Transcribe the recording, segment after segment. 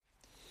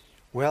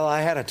Well,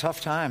 I had a tough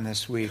time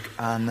this week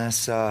on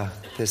this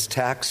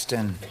text,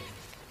 and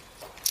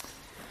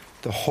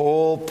the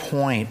whole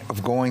point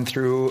of going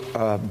through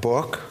a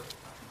book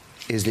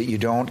is that you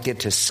don't get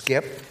to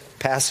skip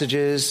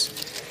passages,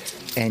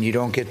 and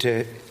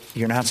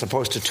you're not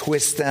supposed to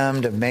twist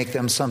them to make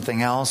them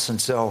something else.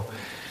 And so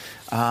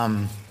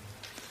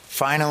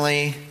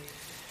finally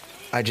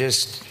I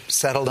just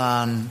settled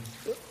on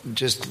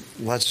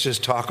let's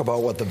just talk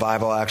about what the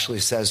Bible actually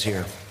says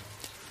here.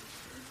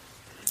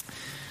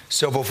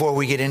 So before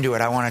we get into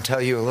it, I want to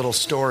tell you a little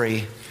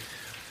story,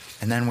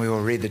 and then we will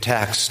read the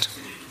text.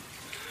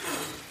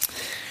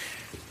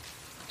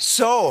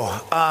 So,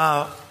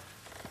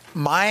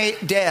 my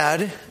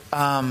dad,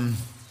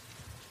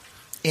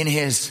 in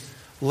his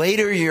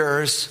later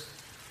years,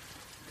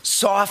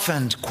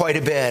 softened quite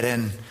a bit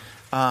and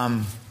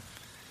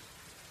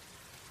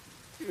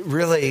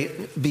really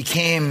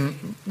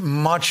became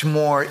much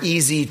more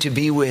easy to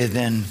be with.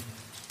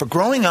 But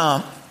growing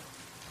up,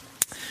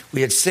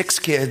 we had 6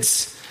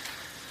 kids.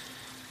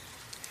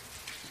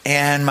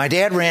 And my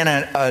dad ran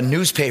a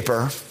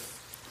newspaper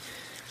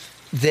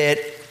that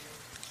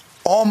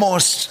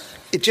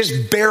it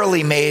just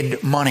barely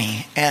made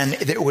money. And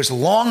it was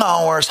long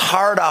hours,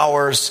 hard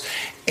hours,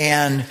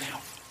 and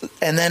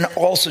then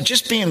also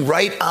just being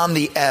right on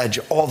the edge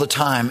all the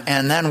time.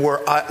 And then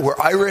we're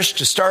Irish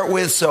to start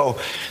with,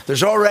 so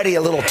there's already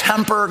a little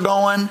temper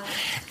going.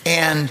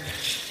 And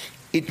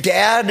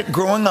Dad,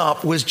 growing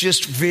up, was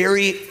just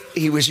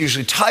he was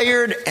usually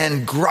tired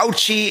and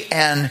grouchy,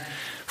 and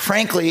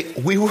frankly,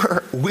 we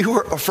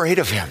were afraid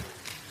of him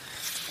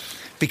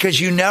because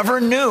you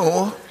never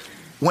knew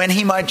when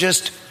he might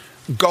just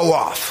go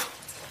off.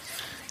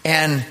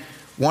 And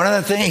one of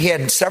the things, he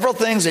had several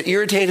things that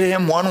irritated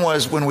him. One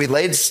was when we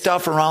laid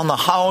stuff around the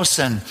house,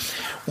 and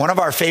one of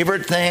our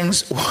favorite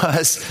things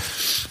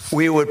was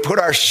we would put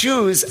our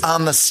shoes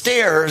on the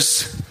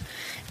stairs,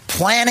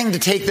 planning to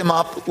take them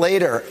up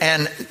later,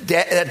 and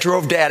that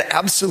drove Dad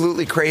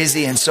absolutely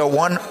crazy. And so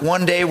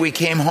one day we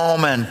came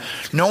home and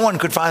no one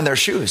could find their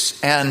shoes,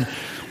 and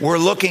we're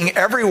looking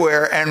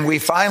everywhere. And we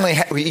finally,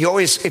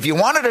 if you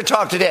wanted to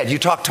talk to Dad, you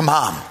talked to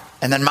Mom,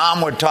 and then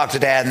Mom would talk to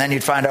Dad, and then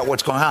you'd find out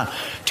what's going on.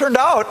 Turned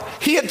out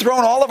he had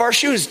thrown all of our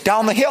shoes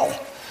down the hill,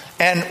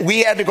 and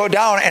we had to go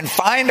down and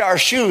find our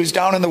shoes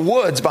down in the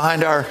woods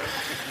behind our.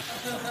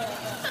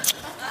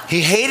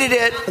 He hated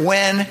it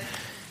when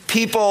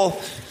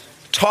people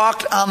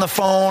talked on the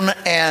phone,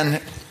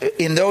 and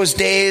in those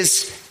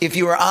days, if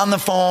you were on the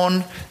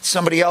phone,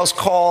 somebody else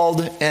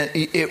called and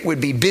it would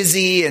be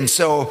busy, and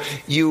so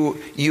you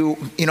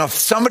if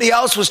somebody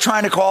else was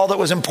trying to call that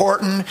was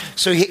important.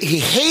 So he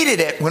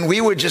hated it when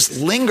we would just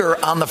linger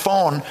on the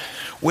phone,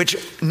 which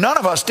none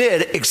of us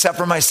did except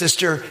for my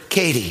sister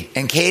Katie.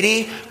 And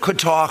Katie could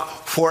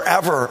talk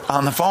forever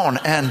on the phone.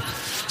 And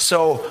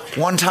so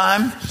one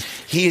time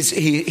he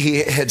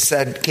had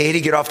said,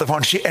 "Katie, get off the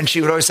phone." And she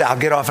would always say, "I'll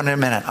get off in a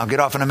minute. I'll get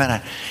off in a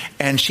minute."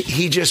 And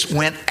he just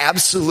went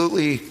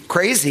absolutely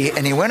crazy.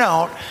 And he went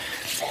out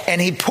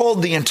and he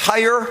pulled the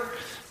entire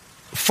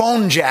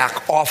phone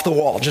jack off the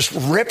wall, just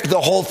ripped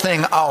the whole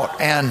thing out.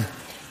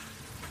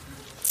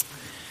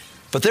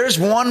 But there's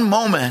one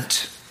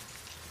moment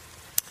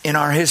in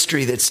our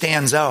history that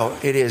stands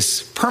out. It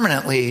is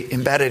permanently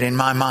embedded in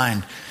my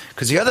mind.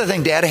 Because the other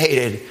thing Dad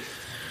hated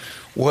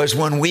was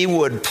when we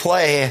would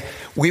play,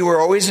 we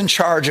were always in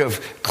charge of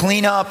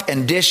cleanup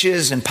and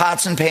dishes and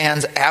pots and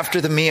pans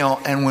after the meal.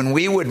 And when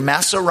we would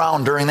mess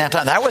around during that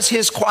time, that was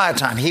his quiet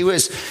time. He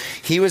was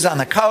on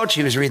the couch,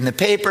 he was reading the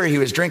paper, he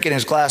was drinking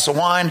his glass of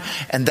wine.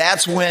 And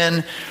that's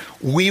when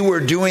we were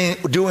doing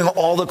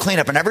all the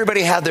cleanup, and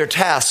everybody had their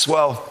tasks.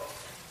 Well,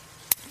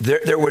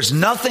 there was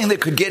nothing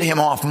that could get him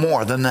off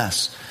more than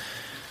this.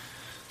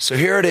 So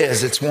here it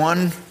is. It's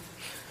one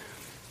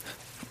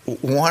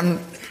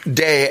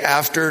day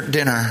after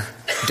dinner.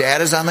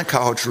 Dad is on the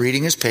couch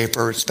reading his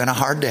paper. It's been a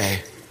hard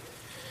day.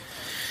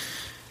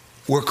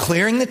 We're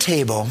clearing the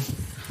table,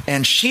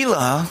 and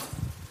Sheila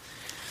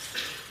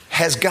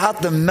has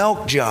got the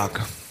milk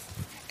jug.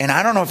 And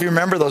I don't know if you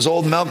remember those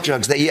old milk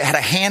jugs that had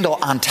a handle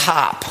on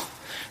top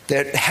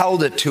that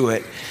held it to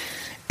it.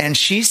 And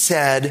she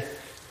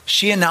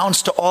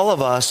announced to all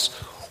of us,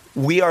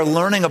 "We are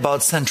learning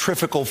about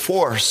centrifugal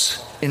force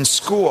in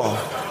school."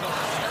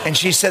 And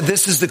she said,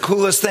 "This is the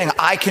coolest thing.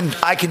 I can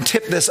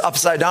tip this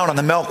upside down and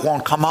the milk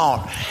won't come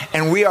out."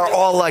 And we are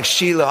all like,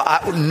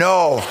 "Sheila,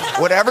 no,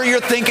 whatever you're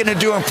thinking of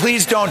doing,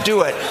 please don't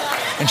do it."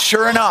 And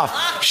sure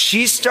enough,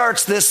 she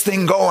starts this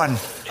thing going.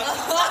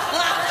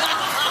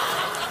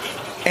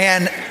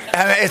 And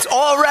it's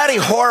already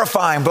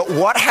horrifying, but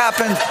what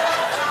happens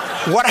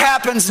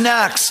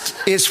next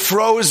is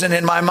frozen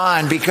in my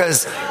mind,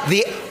 because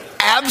the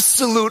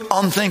absolute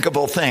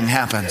unthinkable thing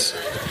happens.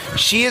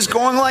 She is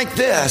going like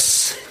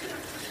this,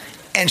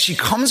 and she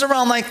comes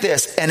around like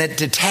this, and it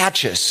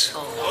detaches.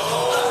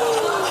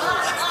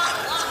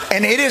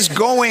 And it is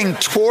going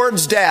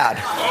towards Dad.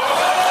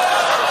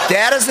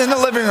 Dad is in the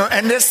living room,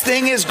 and this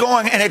thing is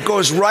going, and it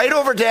goes right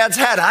over Dad's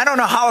head. I don't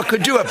know how it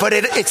could do it, but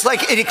it's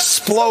like it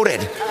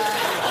exploded.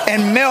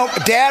 and milk.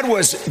 Dad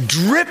was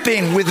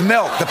dripping with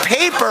milk, the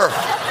paper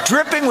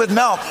dripping with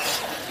milk.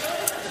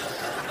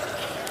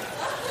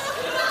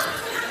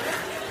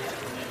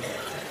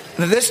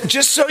 This,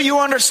 just so you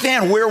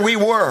understand where we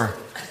were,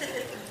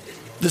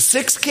 the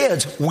 6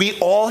 kids, we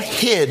all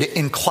hid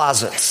in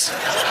closets.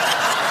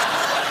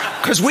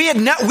 Because we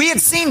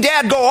had seen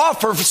Dad go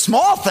off for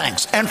small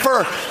things, and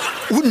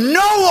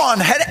no one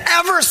had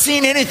ever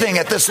seen anything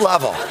at this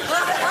level.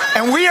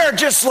 And we are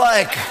just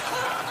like,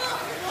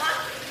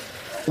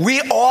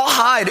 we all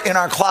hide in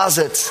our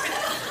closets.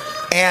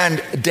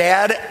 And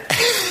Dad,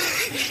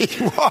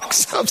 he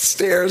walks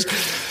upstairs,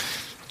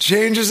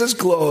 changes his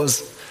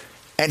clothes,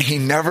 and he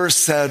never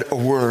said a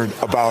word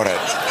about it.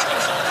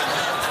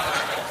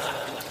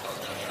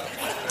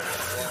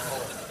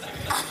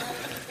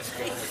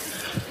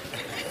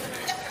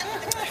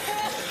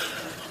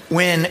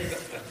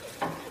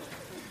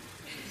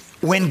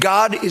 When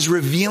God is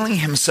revealing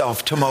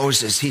himself to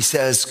Moses, he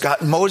says,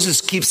 Moses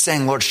keeps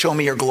saying, Lord, show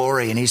me your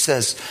glory. And he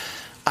says,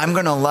 I'm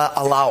going to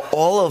allow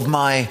all of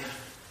my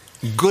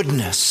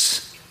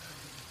goodness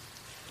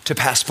to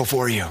pass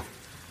before you.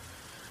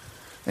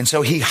 And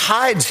so he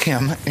hides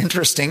him,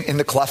 interesting, in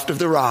the cleft of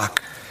the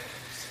rock.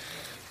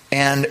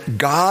 And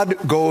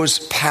God goes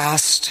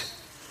past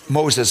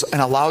Moses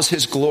and allows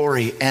his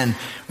glory. And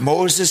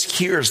Moses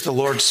hears the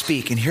Lord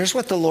speak. And here's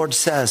what the Lord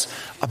says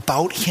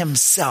about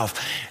himself.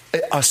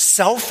 A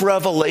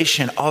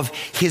self-revelation of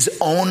his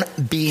own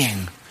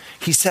being.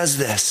 He says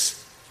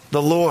this,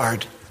 the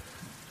Lord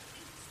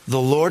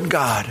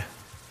God,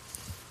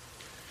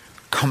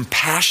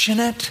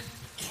 compassionate,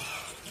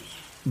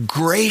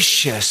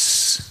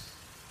 gracious,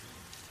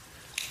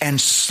 and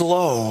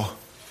slow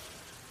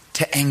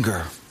to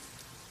anger.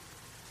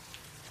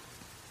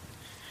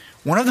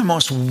 One of the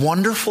most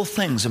wonderful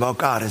things about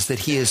God is that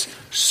he is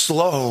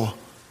slow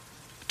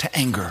to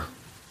anger.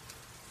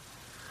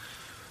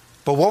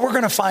 But what we're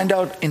going to find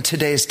out in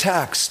today's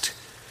text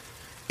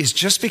is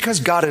just because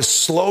God is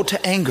slow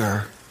to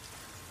anger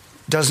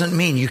doesn't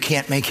mean you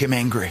can't make him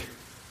angry.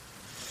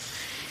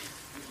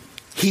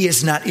 He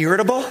is not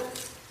irritable.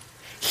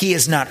 He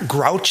is not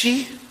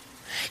grouchy.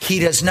 He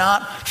does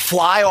not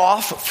fly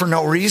off for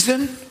no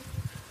reason.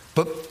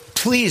 But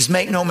please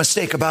make no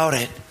mistake about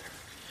it.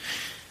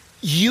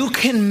 You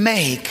can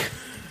make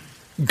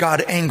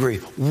God angry.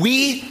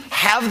 We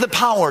have the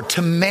power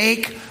to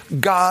make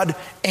God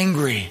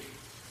angry.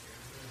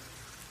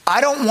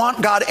 I don't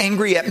want God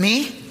angry at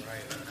me.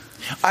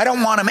 I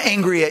don't want him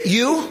angry at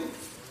you.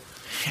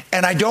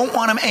 And I don't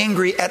want him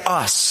angry at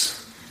us.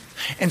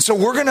 And so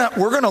we're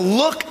gonna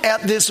look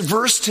at this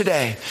verse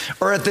today,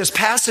 or at this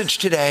passage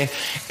today,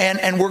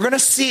 and we're gonna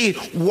see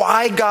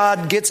why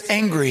God gets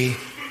angry.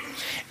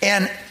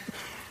 And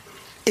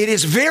it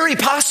is very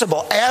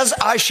possible, as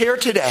I share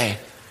today,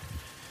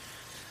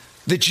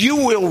 that you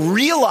will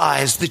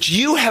realize that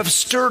you have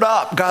stirred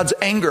up God's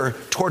anger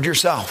toward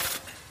yourself.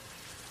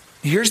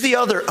 Here's the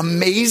other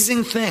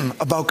amazing thing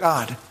about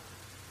God.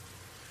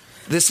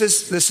 This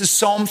is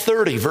Psalm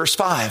 30, verse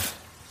 5.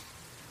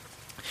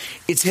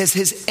 It says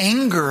his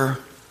anger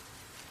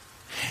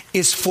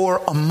is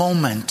for a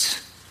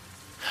moment,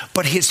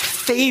 but his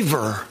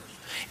favor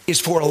is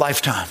for a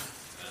lifetime.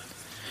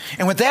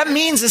 And what that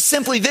means is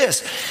simply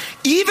this.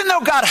 Even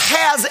though God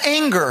has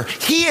anger,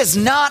 he is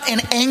not an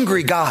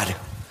angry God.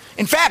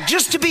 In fact,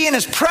 just to be in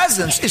his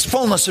presence is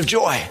fullness of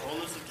joy.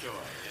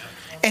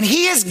 And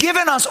he has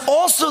given us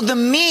also the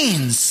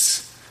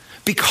means,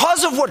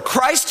 because of what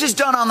Christ has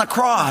done on the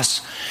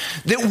cross,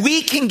 that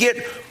we can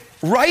get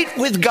right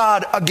with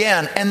God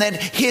again, and that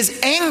his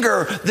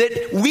anger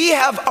that we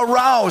have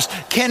aroused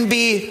can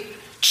be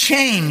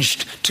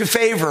changed to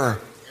favor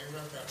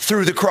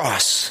through the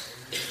cross.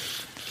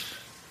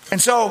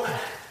 And so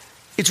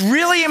it's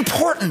really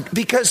important,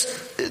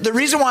 because the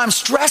reason why I'm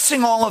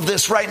stressing all of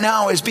this right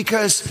now is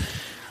because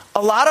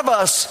a lot of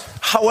us,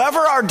 however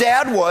our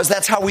dad was,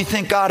 that's how we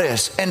think God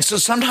is. And so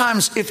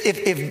sometimes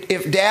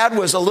if dad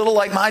was a little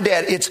like my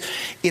dad,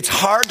 it's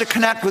hard to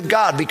connect with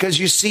God, because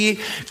you see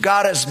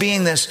God as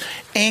being this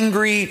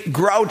angry,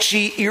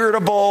 grouchy,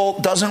 irritable,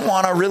 doesn't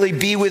want to really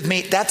be with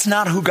me. That's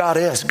not who God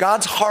is.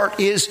 God's heart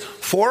is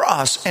for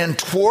us and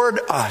toward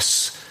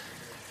us.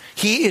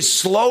 He is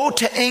slow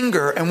to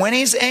anger, and when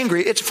he's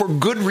angry, it's for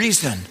good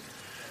reason.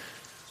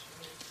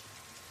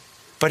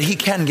 But he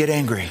can get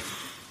angry.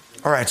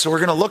 All right, so we're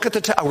going to look at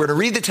we're going to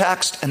read the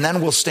text, and then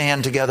we'll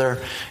stand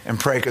together and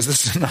pray, because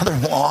this is another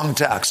long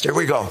text. Here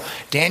we go.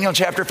 Daniel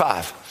chapter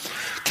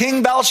 5.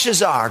 King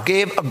Belshazzar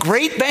gave a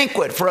great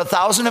banquet for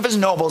 1,000 of his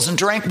nobles and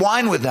drank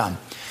wine with them.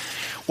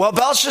 While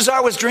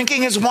Belshazzar was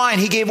drinking his wine,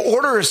 he gave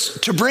orders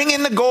to bring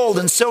in the gold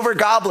and silver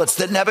goblets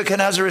that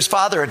Nebuchadnezzar his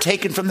father had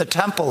taken from the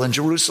temple in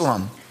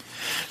Jerusalem,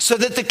 so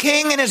that the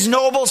king and his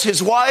nobles,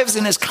 his wives,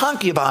 and his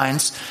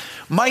concubines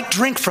might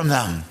drink from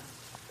them.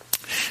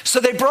 So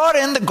they brought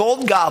in the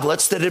gold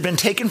goblets that had been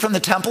taken from the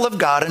temple of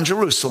God in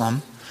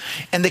Jerusalem,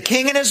 and the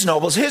king and his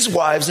nobles, his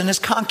wives, and his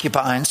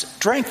concubines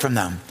drank from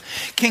them.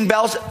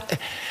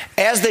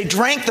 As they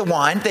drank the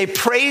wine, they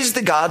praised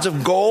the gods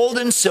of gold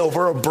and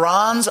silver, of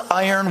bronze,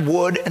 iron,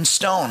 wood, and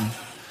stone.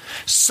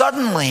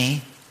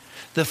 Suddenly,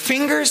 the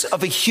fingers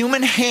of a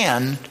human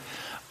hand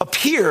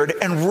appeared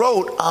and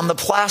wrote on the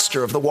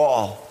plaster of the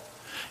wall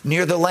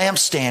near the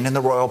lampstand in the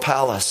royal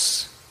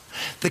palace.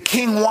 The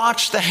king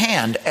watched the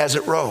hand as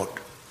it wrote.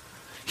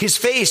 His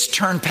face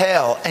turned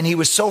pale, and he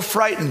was so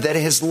frightened that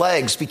his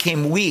legs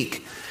became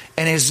weak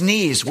and his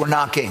knees were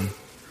knocking.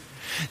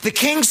 The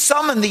king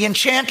summoned the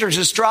enchanters,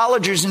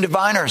 astrologers, and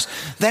diviners.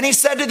 Then he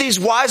said to these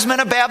wise men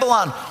of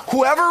Babylon,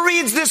 "Whoever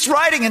reads this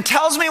writing and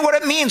tells me what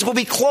it means will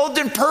be clothed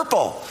in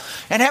purple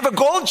and have a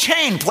gold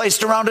chain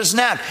placed around his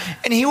neck,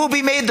 and he will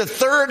be made the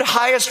third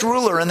highest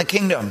ruler in the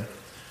kingdom."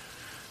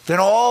 Then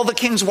all the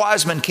king's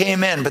wise men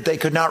came in, but they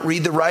could not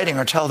read the writing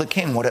or tell the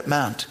king what it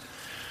meant.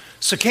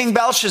 So King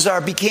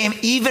Belshazzar became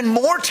even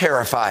more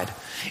terrified,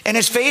 and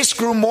his face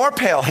grew more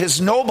pale.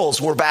 His nobles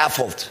were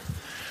baffled.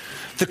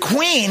 The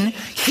queen,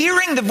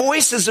 hearing the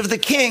voices of the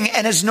king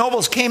and his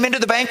nobles, came into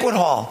the banquet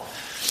hall.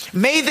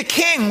 "May the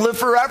king live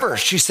forever,"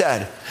 she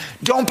said.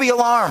 "Don't be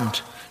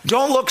alarmed.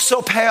 Don't look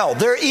so pale.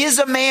 There is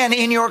a man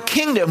in your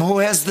kingdom who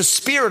has the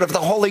spirit of the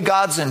holy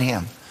gods in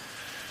him.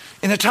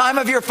 In the time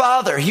of your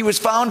father, he was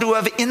found to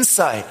have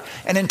insight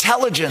and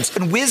intelligence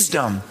and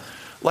wisdom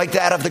like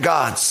that of the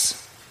gods.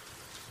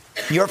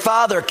 Your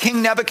father,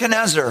 King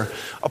Nebuchadnezzar,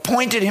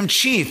 appointed him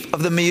chief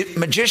of the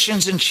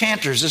magicians,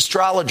 enchanters,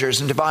 astrologers,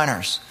 and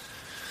diviners.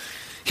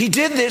 He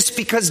did this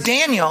because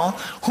Daniel,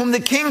 whom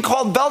the king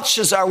called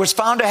Belshazzar, was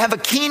found to have a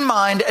keen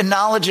mind and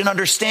knowledge and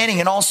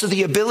understanding, and also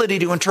the ability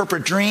to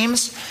interpret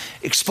dreams,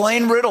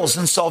 explain riddles,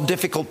 and solve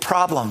difficult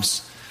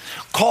problems.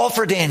 Call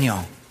for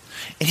Daniel,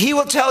 and he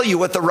will tell you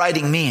what the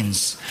writing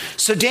means."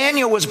 So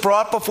Daniel was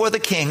brought before the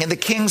king, and the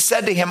king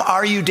said to him,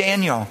 "Are you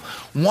Daniel,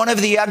 one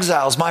of the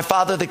exiles my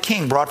father the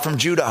king brought from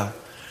Judah?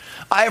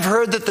 I have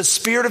heard that the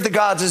spirit of the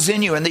gods is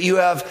in you, and that you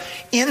have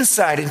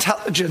insight,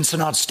 intelligence,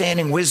 and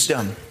outstanding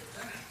wisdom.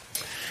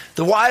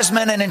 The wise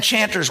men and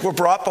enchanters were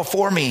brought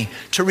before me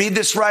to read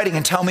this writing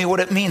and tell me what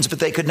it means, but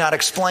they could not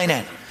explain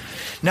it.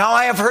 Now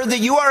I have heard that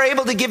you are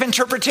able to give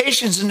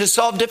interpretations and to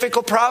solve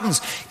difficult problems.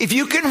 If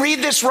you can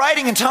read this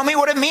writing and tell me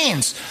what it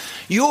means,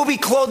 you will be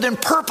clothed in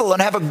purple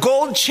and have a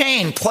gold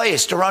chain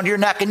placed around your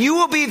neck, and you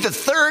will be the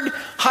third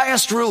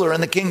highest ruler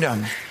in the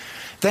kingdom."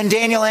 Then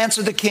Daniel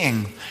answered the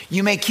king,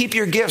 "You may keep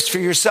your gifts for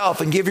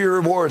yourself and give your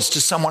rewards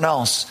to someone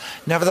else.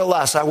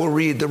 Nevertheless, I will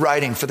read the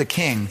writing for the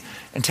king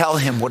and tell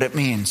him what it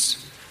means.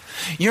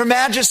 Your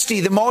Majesty,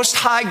 the Most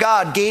High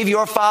God gave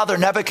your father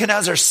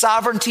Nebuchadnezzar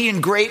sovereignty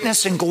and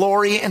greatness and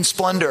glory and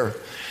splendor.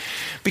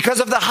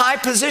 Because of the high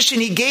position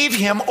he gave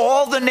him,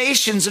 all the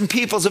nations and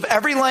peoples of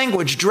every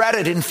language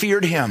dreaded and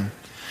feared him.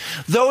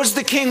 Those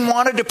the king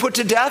wanted to put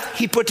to death,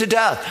 he put to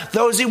death.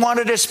 Those he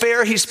wanted to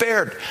spare, he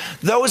spared.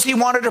 Those he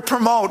wanted to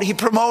promote, he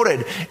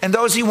promoted. And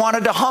those he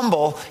wanted to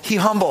humble, he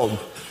humbled.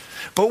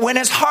 But when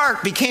his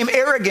heart became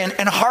arrogant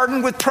and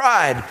hardened with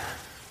pride,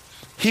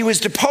 he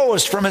was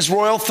deposed from his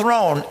royal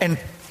throne and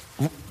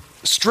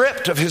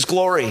stripped of his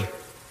glory.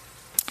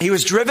 He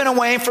was driven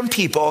away from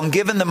people and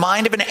given the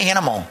mind of an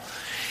animal.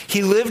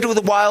 He lived with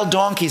the wild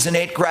donkeys and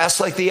ate grass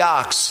like the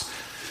ox.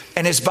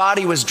 And his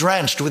body was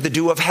drenched with the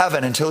dew of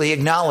heaven until he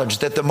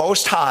acknowledged that the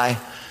Most High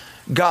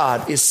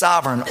God is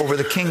sovereign over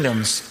the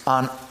kingdoms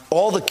on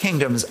all the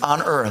kingdoms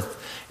on earth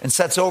and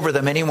sets over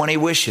them anyone he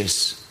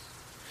wishes.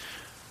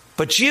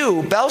 But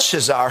you,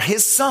 Belshazzar,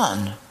 his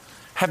son,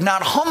 have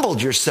not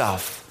humbled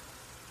yourself,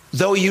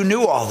 though you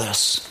knew all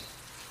this.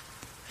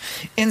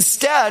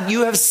 Instead,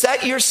 you have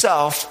set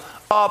yourself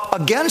up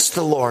against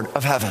the Lord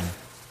of heaven.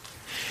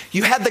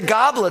 You had the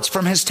goblets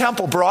from his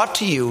temple brought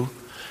to you,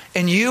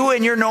 and you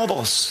and your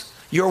nobles,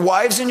 your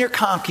wives and your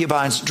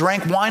concubines,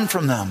 drank wine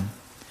from them.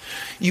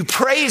 You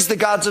praised the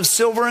gods of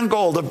silver and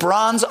gold, of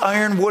bronze,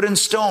 iron, wood, and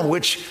stone,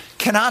 which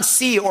cannot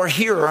see or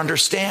hear or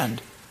understand.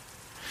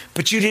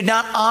 But you did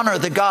not honor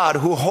the God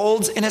who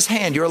holds in his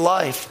hand your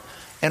life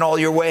and all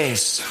your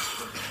ways.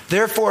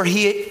 Therefore,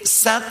 he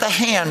sent the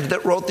hand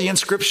that wrote the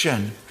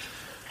inscription.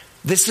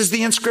 This is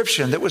the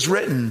inscription that was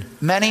written,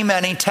 Mene,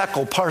 Mene,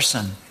 Tekel,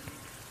 Parsin.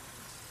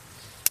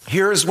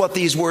 Here is what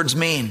these words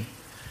mean.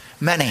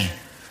 Mene,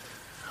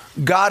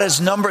 God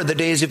has numbered the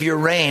days of your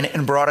reign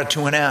and brought it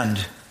to an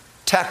end.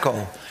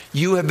 Tekel,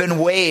 you have been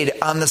weighed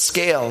on the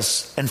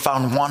scales and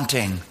found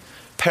wanting.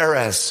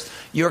 Peres,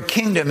 your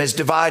kingdom is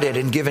divided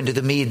and given to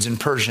the Medes and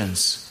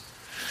Persians.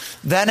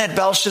 Then at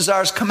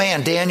Belshazzar's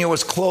command, Daniel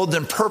was clothed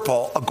in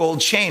purple. A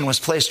gold chain was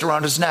placed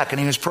around his neck, and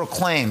he was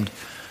proclaimed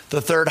the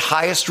third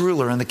highest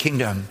ruler in the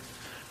kingdom.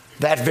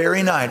 That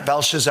very night,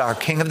 Belshazzar,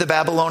 king of the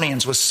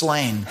Babylonians, was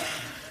slain,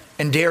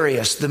 and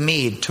Darius the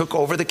Mede took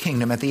over the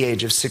kingdom at the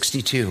age of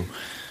 62.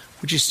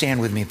 Would you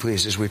stand with me,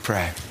 please, as we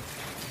pray?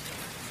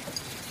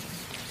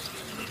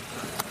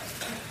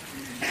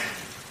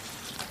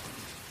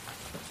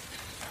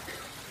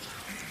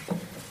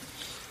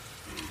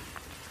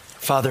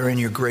 Father, in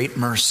your great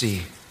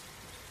mercy,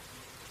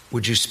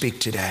 would you speak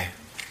today?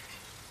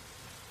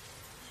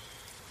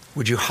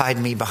 Would you hide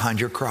me behind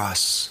your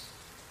cross?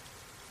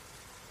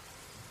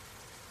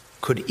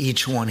 Could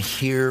each one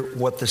hear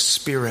what the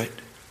Spirit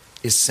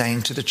is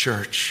saying to the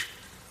church?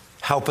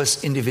 Help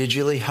us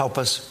individually, help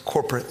us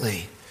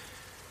corporately.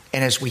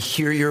 And as we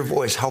hear your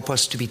voice, help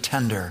us to be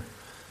tender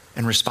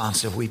and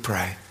responsive, we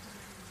pray.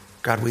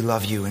 God, we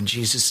love you. In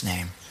Jesus'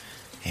 name,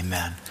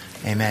 amen.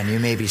 Amen. You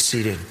may be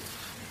seated.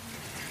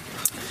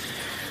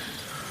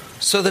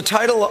 So the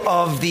title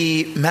of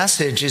the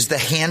message is The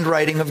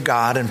Handwriting of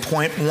God, and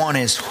point one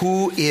is,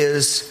 who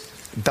is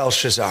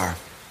Belshazzar?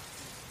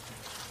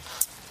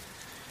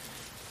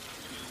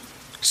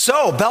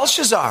 So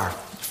Belshazzar,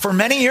 for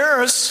many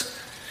years,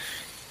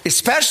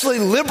 especially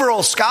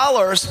liberal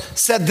scholars,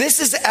 said this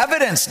is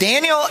evidence.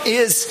 Daniel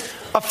is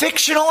a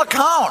fictional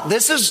account.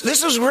 This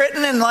was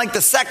written in like the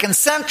 2nd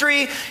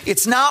century.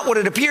 It's not what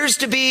it appears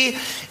to be.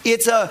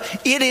 It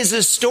is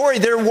a story.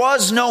 There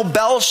was no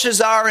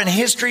Belshazzar in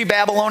history.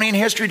 Babylonian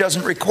history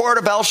doesn't record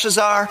a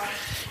Belshazzar.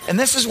 And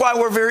this is why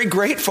we're very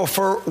grateful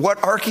for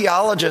what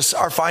archaeologists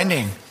are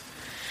finding.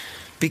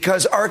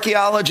 Because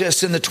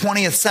archaeologists in the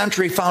 20th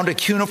century found a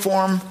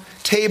cuneiform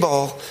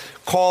table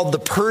called the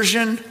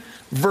Persian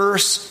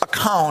verse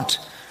account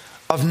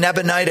of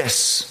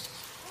Nabonidus.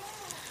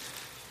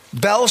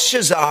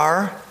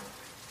 Belshazzar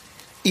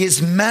is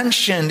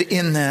mentioned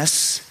in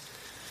this.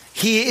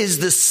 He is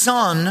the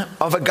son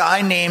of a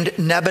guy named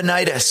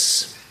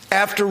Nabonidus.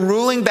 After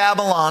ruling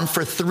Babylon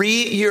for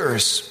 3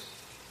 years,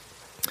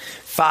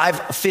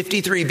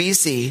 553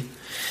 BC,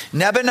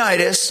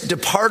 Nabonidus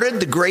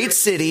departed the great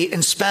city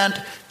and spent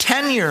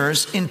 10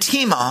 years in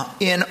Tema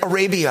in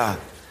Arabia.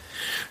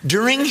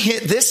 During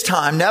this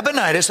time,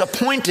 Nabonidus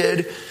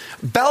appointed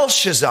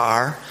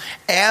Belshazzar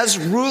as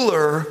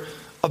ruler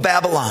of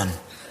Babylon.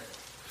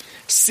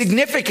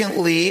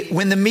 Significantly,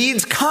 when the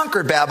Medes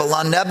conquered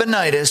Babylon,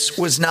 Nabonidus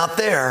was not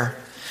there,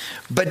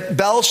 but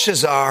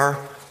Belshazzar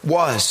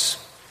was.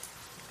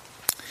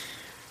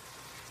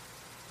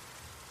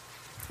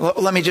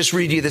 Let me just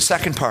read you the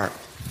second part.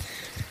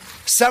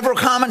 Several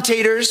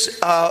commentators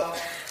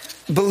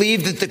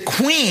believe that the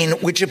queen,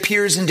 which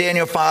appears in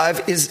Daniel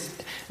 5, is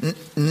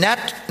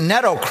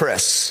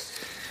Nitocris.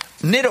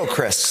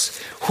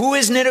 Who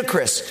is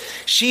Nitocris?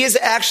 She is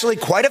actually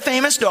quite a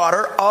famous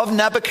daughter of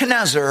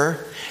Nebuchadnezzar,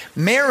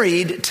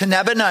 married to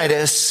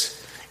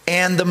Nabonidus,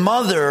 and the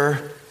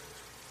mother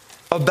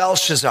of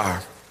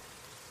Belshazzar.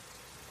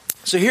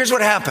 So here's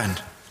what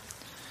happened.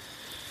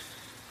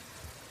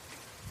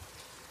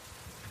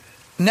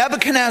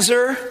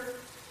 Nebuchadnezzar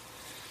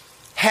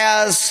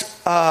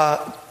has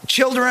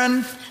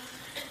children.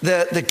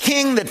 The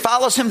king that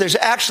follows him, there's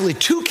actually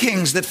 2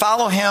 kings that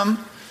follow him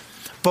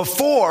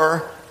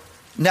before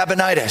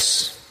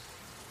Nabonidus.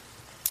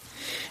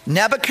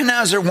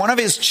 Nebuchadnezzar, one of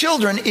his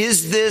children,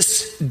 is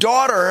this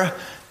daughter,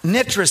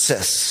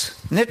 Nitocris.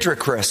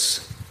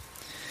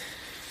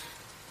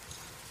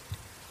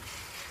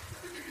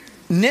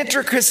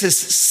 Nitocris'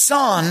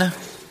 son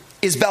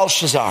is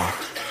Belshazzar.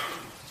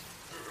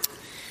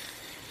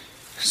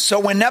 So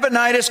when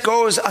Nabonidus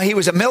goes, he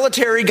was a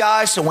military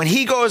guy, so when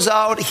he goes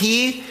out,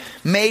 he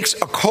makes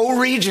a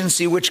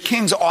co-regency, which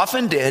kings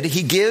often did.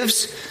 He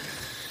gives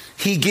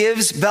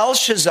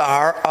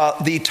Belshazzar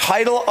the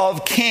title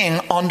of king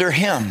under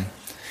him.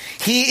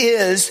 He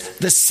is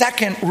the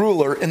second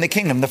ruler in the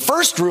kingdom. The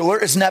first ruler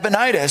is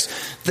Nabonidus.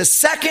 The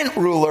second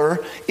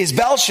ruler is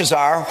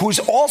Belshazzar, who's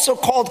also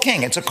called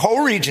king. It's a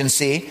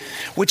co-regency,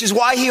 which is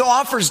why he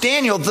offers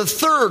Daniel the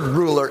third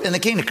ruler in the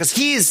kingdom, because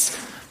he's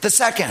the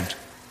second.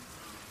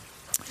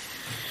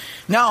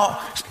 Now,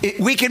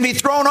 we can be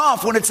thrown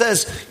off when it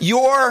says,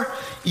 your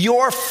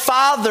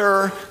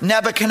father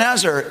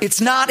Nebuchadnezzar.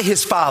 It's not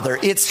his father,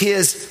 it's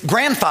his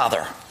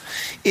grandfather.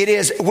 It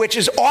is, which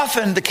is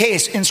often the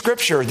case in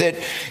Scripture, that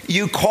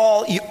you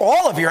call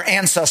all of your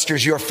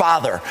ancestors your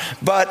father.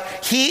 But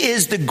he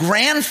is the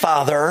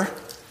grandfather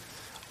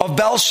of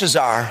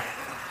Belshazzar.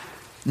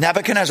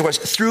 Nebuchadnezzar was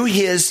through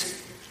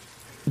his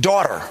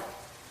daughter.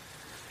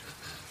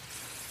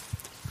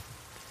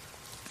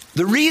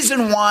 The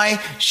reason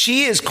why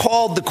she is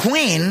called the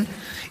queen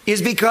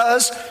is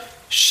because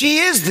she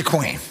is the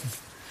queen.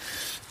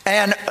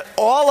 And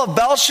all of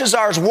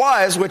Belshazzar's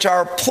wives, which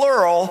are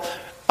plural,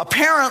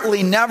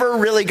 apparently never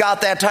really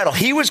got that title.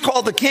 He was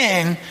called the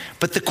king,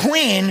 but the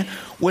queen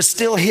was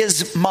still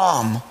his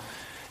mom,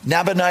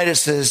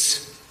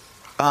 Nabonidus'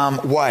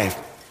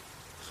 wife.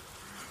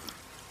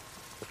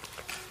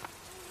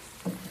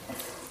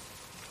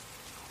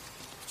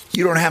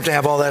 You don't have to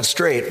have all that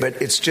straight,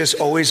 but it's just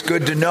always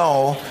good to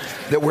know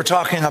that we're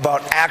talking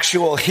about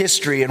actual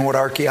history and what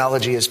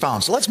archaeology has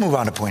found. So let's move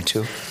on to point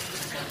 2.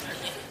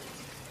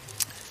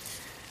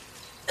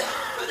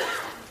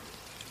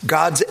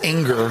 God's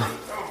anger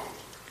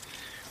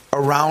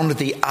around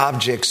the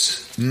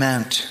objects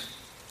meant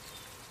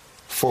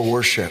for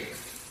worship.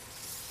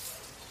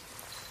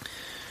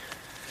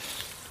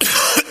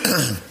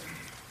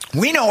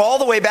 We know all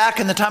the way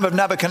back in the time of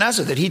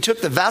Nebuchadnezzar that he took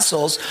the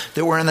vessels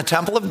that were in the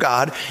temple of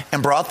God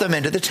and brought them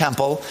into the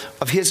temple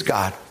of his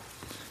God.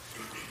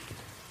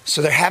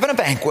 So they're having a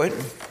banquet,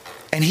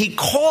 and he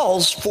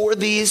calls for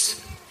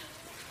these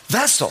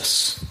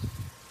vessels.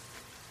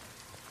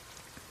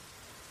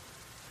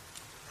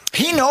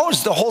 He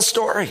knows the whole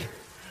story.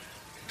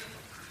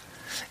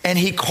 and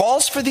he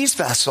calls for these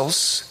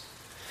vessels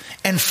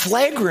and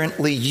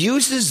flagrantly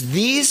uses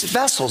these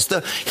vessels.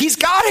 He's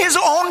got his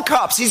own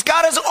cups. He's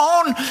got his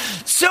own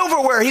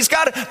silverware.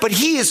 But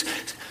he is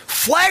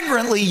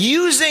flagrantly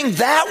using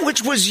that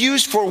which was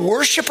used for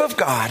worship of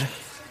God.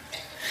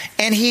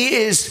 And he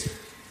is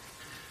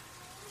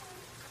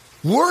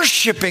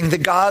worshiping the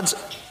gods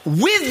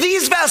with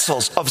these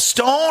vessels of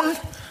stone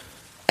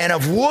and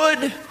of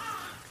wood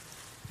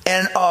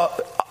and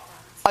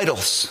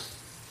idols.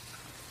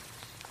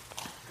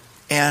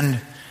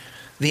 And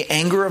the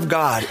anger of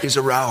God is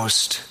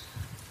aroused,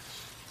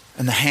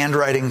 and the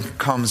handwriting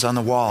comes on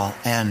the wall.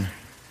 And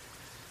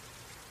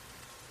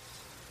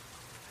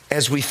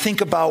as we think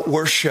about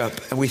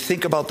worship, and we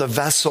think about the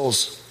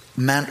vessels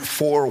meant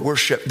for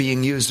worship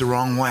being used the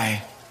wrong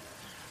way,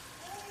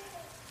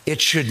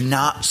 it should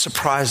not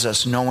surprise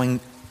us, knowing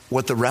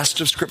what the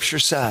rest of Scripture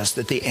says,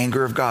 that the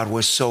anger of God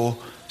was so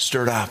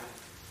stirred up.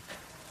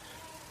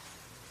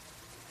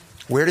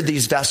 Where did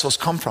these vessels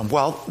come from?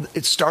 Well,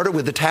 it started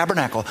with the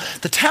tabernacle.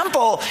 The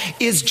temple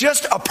is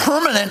just a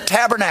permanent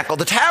tabernacle.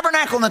 The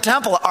tabernacle and the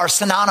temple are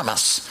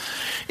synonymous.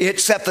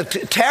 Except the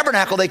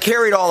tabernacle they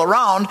carried all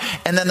around,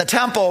 and then the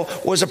temple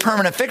was a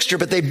permanent fixture,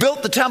 but they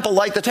built the temple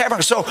like the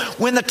tabernacle. So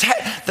when the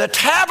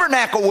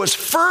tabernacle was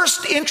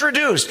first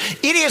introduced,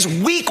 it is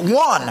week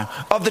one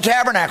of the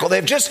tabernacle.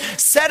 They've just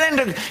set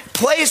into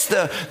place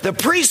the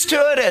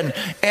priesthood,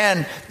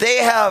 and they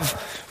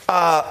have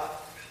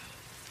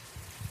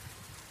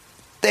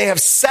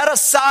set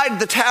aside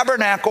the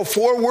tabernacle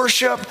for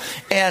worship,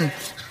 and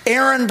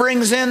Aaron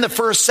brings in the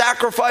first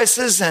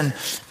sacrifices,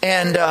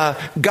 and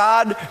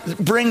God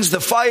brings the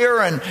fire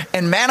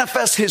and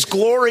manifests his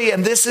glory,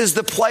 and this is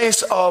the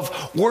place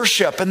of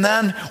worship. And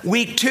then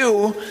week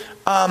two,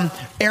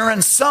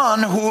 Aaron's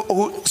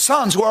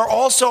sons, who are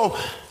also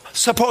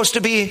supposed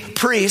to be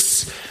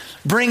priests,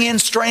 bring in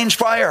strange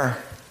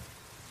fire.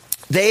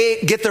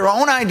 They get their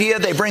own idea,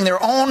 they bring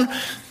their own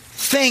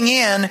thing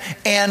in,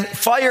 and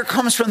fire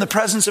comes from the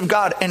presence of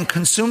God and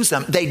consumes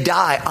them. They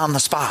die on the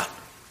spot.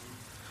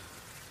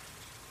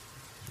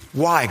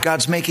 Why?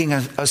 God's making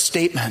a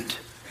statement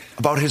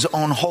about his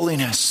own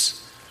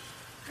holiness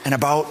and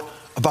about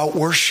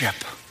worship.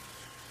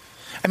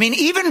 I mean,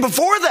 even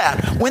before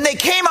that, when they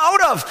came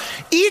out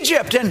of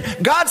Egypt, and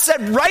God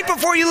said, right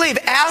before you leave,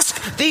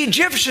 ask the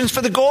Egyptians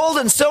for the gold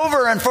and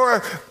silver and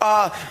for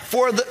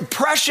the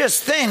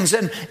precious things.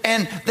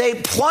 And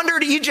they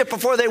plundered Egypt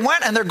before they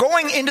went, and they're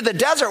going into the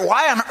desert.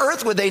 Why on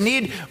earth would they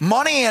need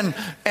money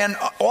and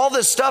all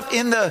this stuff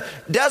in the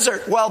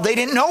desert? Well, they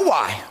didn't know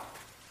why.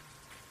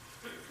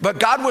 But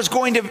God was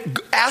going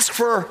to ask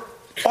for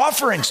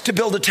offerings to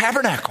build a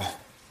tabernacle.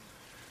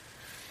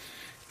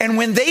 And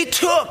when they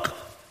took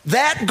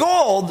that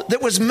gold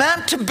that was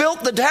meant to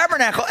build the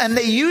tabernacle and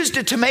they used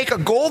it to make a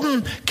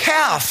golden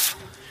calf,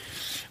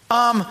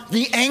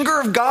 the anger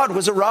of God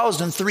was aroused,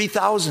 and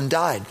 3,000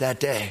 died that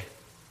day.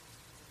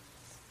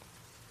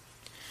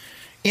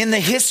 In the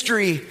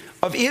history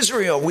of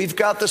Israel, we've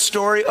got the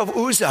story of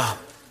Uzzah,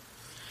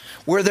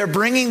 where they're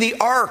bringing the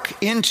ark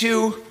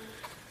into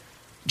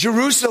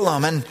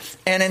Jerusalem, and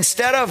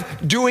instead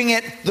of doing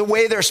it the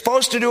way they're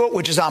supposed to do it,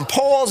 which is on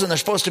poles, and they're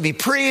supposed to be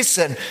priests,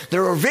 and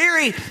there are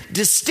very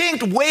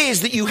distinct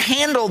ways that you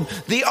handled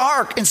the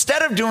ark.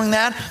 Instead of doing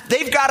that,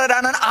 they've got it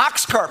on an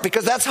ox cart,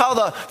 because that's how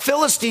the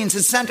Philistines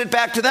had sent it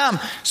back to them.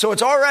 So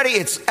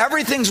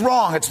everything's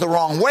wrong. It's the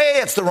wrong way.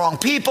 It's the wrong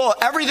people.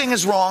 Everything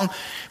is wrong.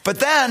 But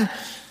then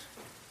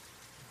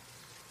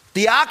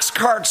the ox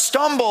cart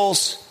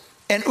stumbles,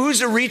 and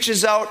Uzzah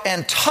reaches out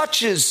and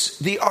touches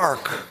the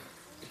ark.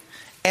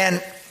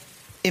 And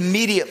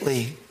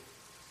immediately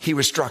he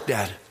was struck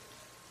dead.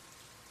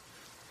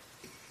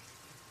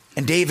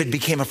 And David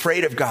became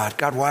afraid of God.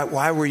 God,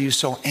 why were you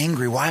so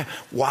angry?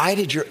 Why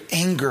did your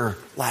anger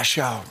lash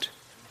out?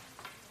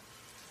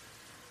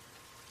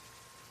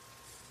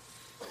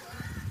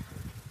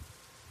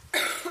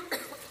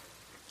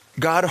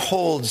 God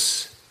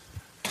holds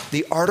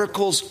the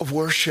articles of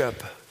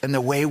worship and the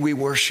way we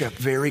worship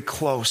very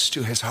close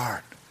to his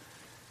heart.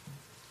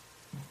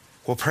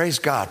 Well, praise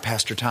God,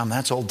 Pastor Tom,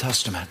 that's Old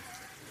Testament.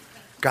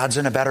 God's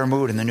in a better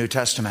mood in the New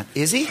Testament.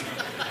 Is he?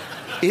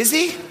 Is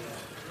he?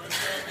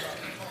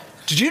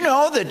 Did you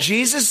know that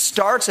Jesus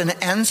starts and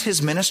ends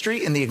his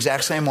ministry in the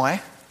exact same way?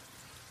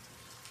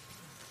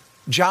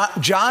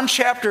 John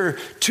chapter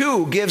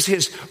 2 gives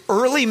his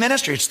early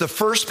ministry. It's the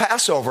first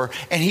Passover,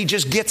 and he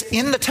just gets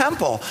in the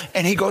temple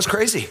and he goes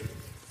crazy.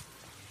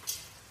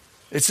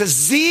 It says,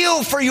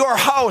 zeal for your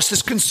house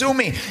is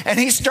consuming. And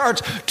he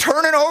starts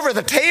turning over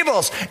the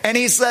tables. And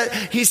he said,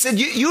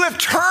 you have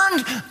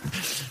turned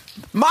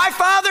my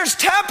Father's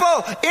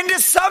temple into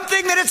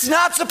something that it's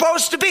not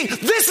supposed to be.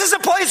 This is a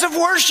place of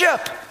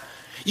worship.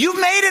 You've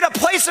made it a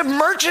place of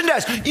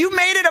merchandise. You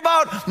made it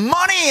about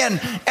money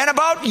and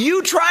about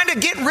you trying to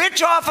get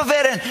rich off of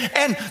it.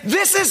 And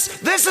this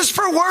is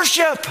for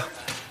worship.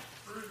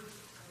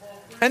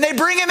 And they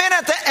bring him in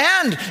at the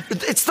end.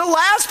 It's the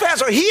last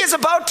Passover. He is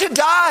about to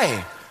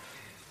die.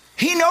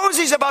 He knows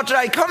he's about to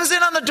die. He comes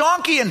in on the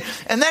donkey, and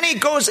then he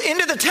goes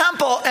into the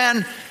temple,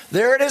 and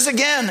There it is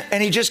again.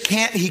 And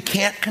he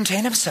can't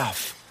contain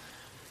himself.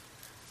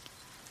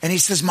 And he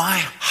says, my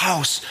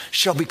house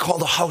shall be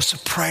called a house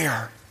of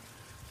prayer.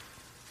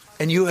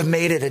 And you have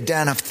made it a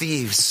den of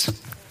thieves.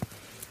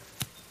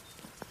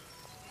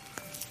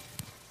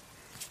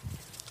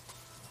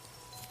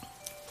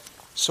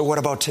 So what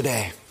about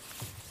today?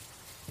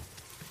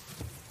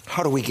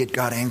 How do we get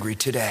God angry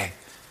today?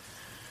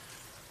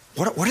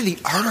 What are the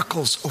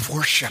articles of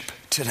worship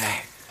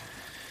today?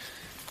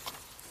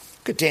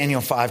 Look at Daniel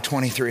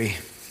 5:23.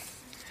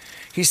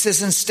 He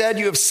says, instead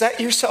you have set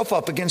yourself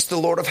up against the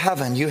Lord of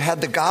heaven. You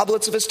had the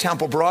goblets of his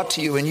temple brought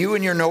to you, and you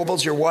and your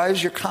nobles, your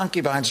wives, your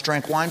concubines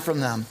drank wine from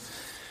them.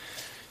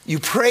 You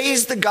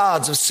praised the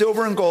gods of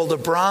silver and gold,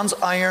 of bronze,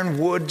 iron,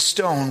 wood,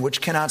 stone,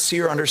 which cannot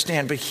see or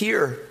understand.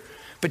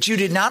 But you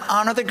did not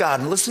honor the God,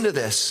 and listen to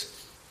this,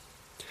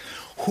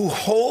 who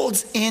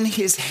holds in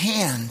his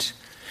hand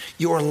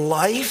your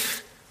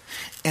life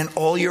and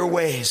all your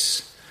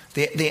ways.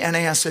 The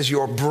NAS says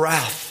your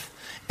breath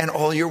and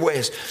all your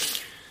ways.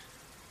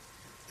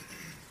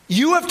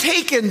 You have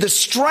taken the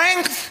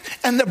strength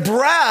and the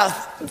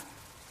breath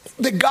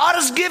that God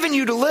has given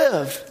you to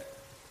live,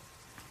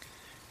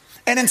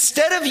 and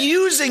instead of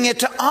using it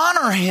to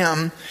honor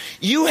him,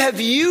 you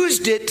have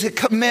used it to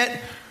commit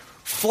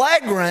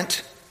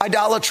flagrant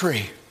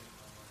idolatry.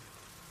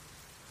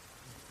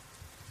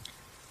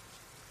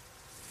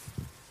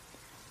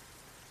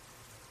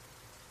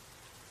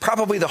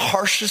 Probably the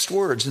harshest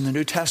words in the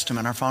New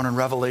Testament are found in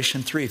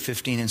Revelation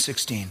 3:15 and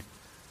 16.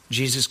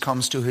 Jesus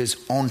comes to his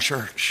own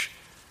church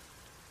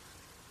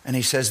and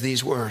he says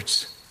these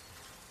words,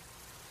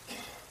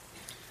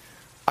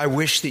 I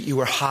wish that you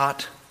were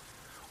hot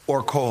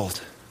or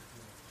cold.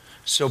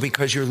 So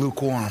because you're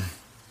lukewarm,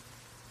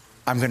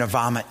 I'm going to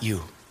vomit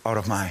you out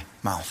of my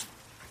mouth.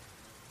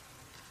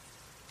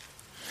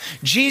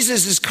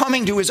 Jesus is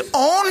coming to his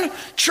own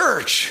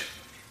church.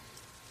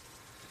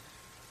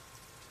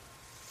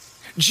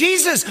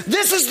 Jesus,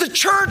 this is the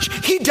church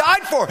he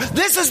died for.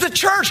 This is the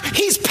church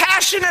he's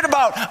passionate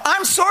about.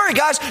 I'm sorry,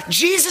 guys.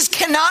 Jesus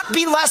cannot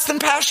be less than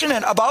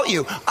passionate about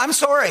you. I'm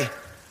sorry.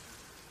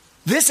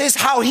 This is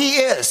how he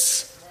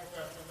is.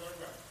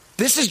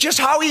 This is just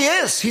how he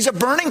is. He's a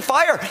burning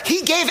fire.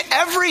 He gave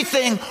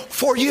everything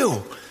for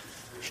you.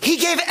 He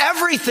gave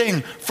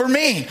everything for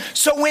me.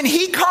 So when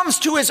he comes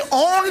to his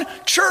own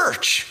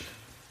church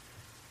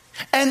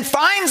and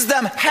finds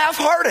them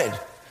half-hearted,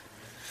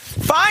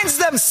 finds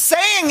them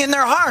saying in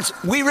their hearts,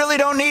 we really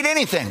don't need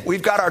anything.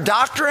 We've got our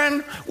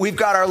doctrine. We've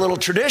got our little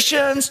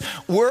traditions.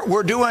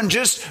 We're doing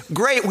just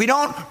great. We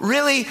don't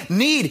really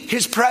need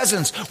his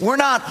presence. We're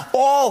not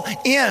all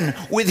in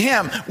with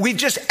him. We've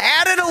just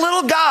added a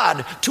little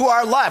God to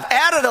our life,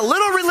 added a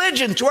little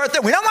religion to our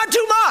thing. We don't want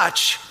too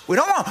much. We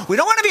don't want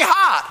to be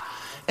hot.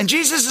 And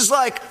Jesus is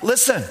like,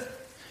 listen,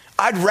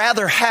 I'd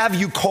rather have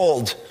you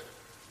cold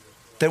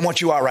than what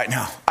you are right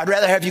now. I'd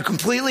rather have you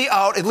completely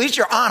out. At least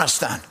you're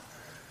honest then.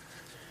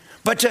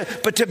 But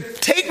to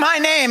take my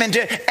name and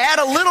to add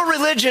a little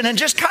religion and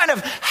just kind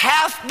of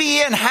half be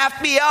in,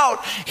 half be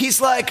out, he's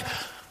like,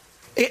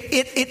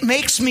 it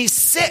makes me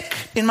sick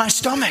in my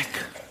stomach.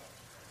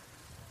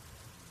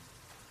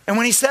 And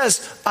when he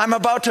says, I'm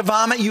about to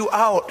vomit you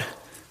out,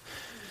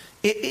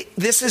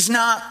 this is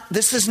not,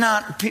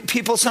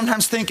 people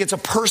sometimes think it's a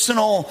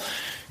personal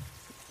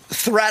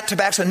threat to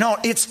backslide. No,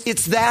 it's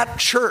that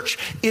church.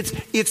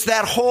 It's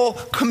that whole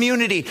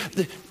community.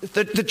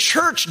 The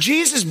church,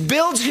 Jesus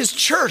builds his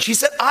church. He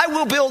said, I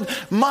will build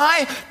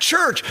my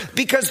church,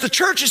 because the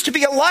church is to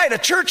be a light. A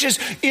church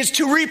is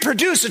to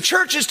reproduce. A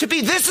church is to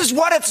be, this is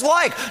what it's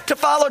like to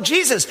follow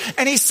Jesus.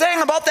 And he's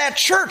saying about that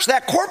church,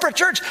 that corporate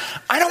church,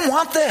 I don't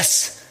want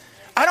this.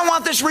 I don't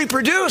want this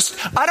reproduced.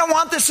 I don't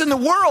want this in the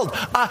world.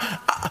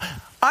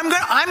 I'm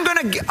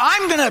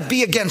gonna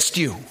be against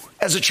you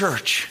as a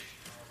church.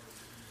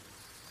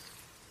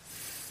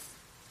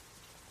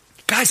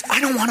 Guys,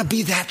 I don't want to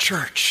be that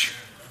church.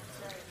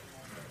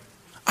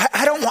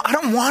 I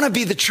don't want to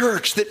be the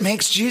church that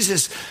makes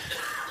Jesus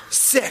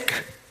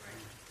sick.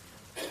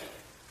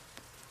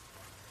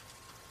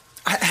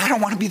 I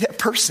don't want to be that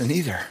person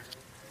either.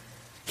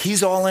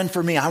 He's all in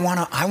for me. I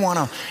want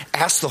to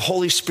ask the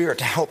Holy Spirit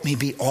to help me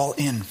be all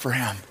in for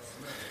him.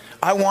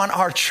 I want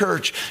our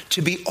church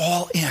to be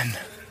all in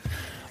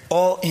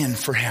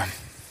for him.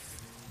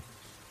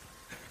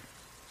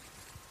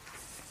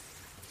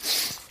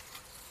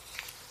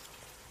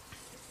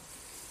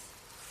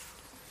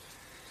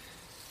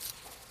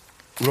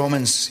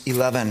 Romans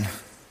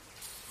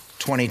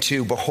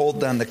 11:22, behold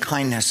then the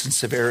kindness and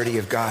severity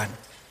of God.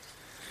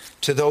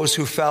 To those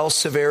who fell,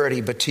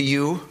 severity, but to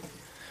you,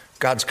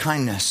 God's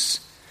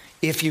kindness,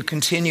 if you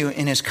continue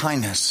in his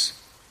kindness.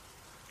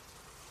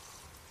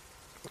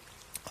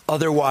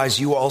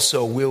 Otherwise, you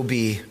also will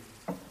be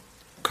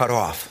cut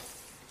off.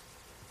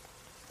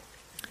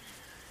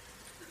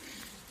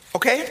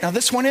 Okay, now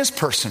this one is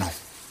personal.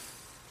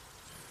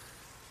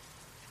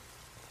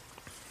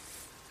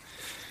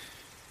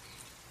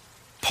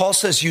 Paul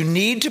says you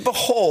need to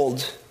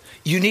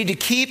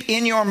keep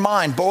in your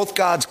mind both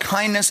God's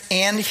kindness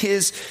and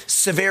his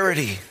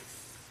severity.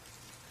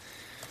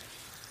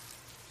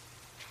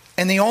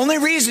 And the only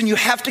reason you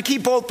have to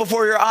keep both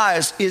before your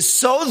eyes is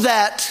so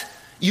that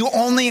you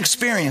only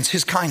experience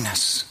his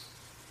kindness.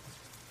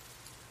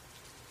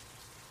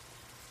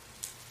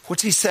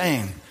 What's he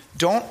saying?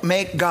 Don't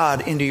make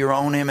God into your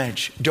own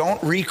image.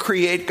 Don't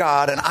recreate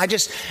God. And I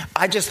just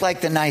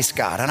like the nice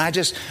God. And I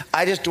just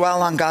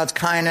dwell on God's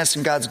kindness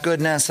and God's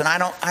goodness. And I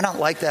don't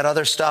like that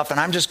other stuff. And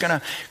I'm just going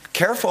to,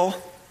 careful.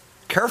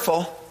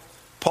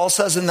 Paul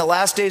says in the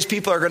last days,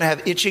 people are going to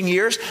have itching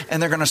ears,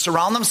 and they're going to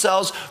surround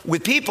themselves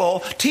with people,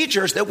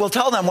 teachers, that will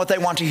tell them what they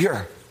want to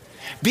hear.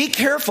 Be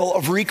careful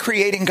of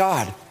recreating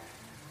God,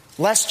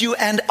 lest you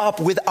end up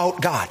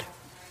without God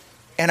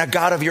and a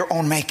God of your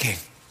own making.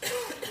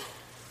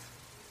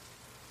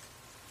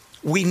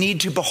 We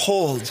need to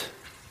behold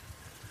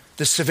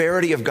the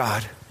severity of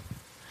God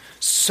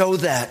so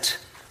that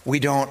we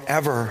don't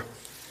ever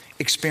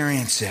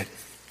experience it.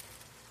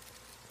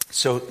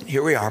 So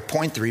here we are,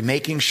 point 3,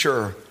 making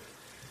sure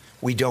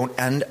we don't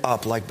end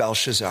up like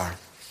Belshazzar.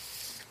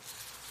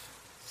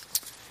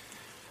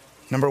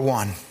 Number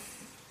 1,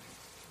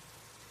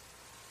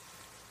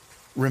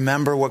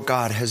 remember what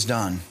God has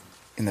done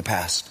in the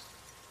past.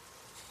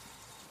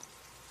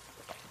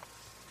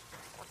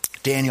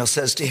 Daniel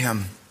says to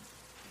him,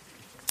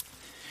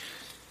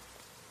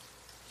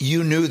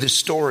 you knew the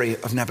story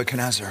of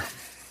Nebuchadnezzar,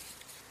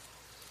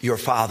 your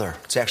father.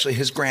 It's actually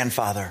his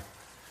grandfather.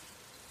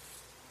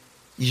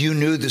 You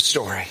knew the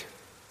story.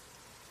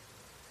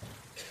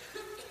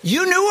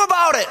 You knew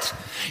about it.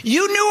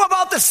 You knew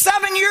about the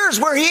 7 years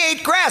where he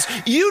ate grass.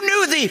 You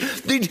knew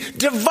the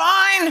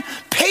divine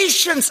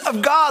patience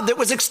of God that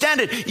was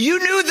extended. You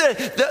knew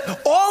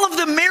all of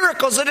the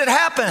miracles that had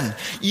happened.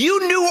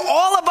 You knew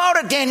all about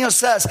it, Daniel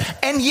says.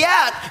 And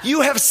yet you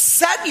have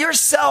set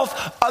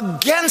yourself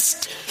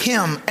against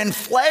him and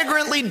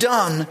flagrantly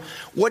done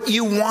what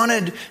you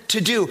wanted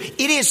to do.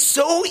 It is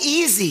so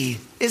easy,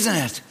 isn't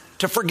it,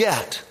 to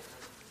forget.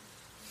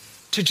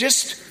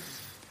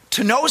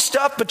 To know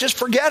stuff, but just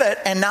forget it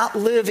and not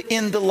live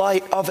in the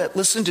light of it.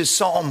 Listen to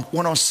Psalm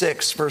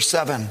 106, verse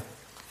 7.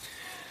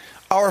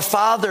 Our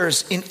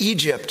fathers in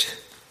Egypt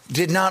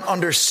did not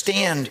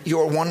understand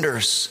your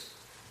wonders.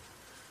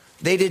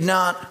 They did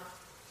not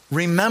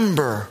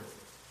remember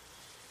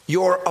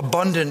your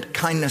abundant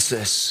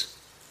kindnesses,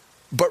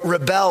 but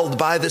rebelled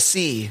by the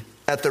sea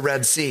at the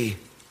Red Sea.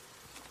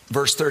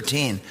 Verse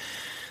 13.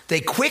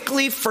 They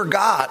quickly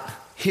forgot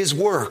his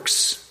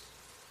works.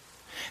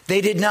 They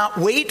did not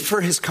wait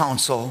for his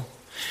counsel,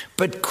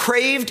 but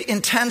craved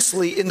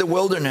intensely in the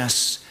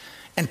wilderness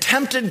and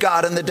tempted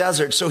God in the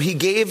desert. So he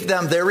gave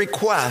them their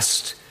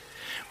request,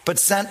 but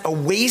sent a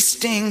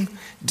wasting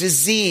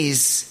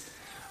disease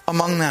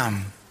among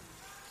them.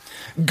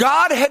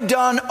 God had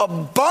done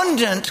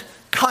abundant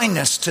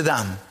kindness to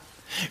them.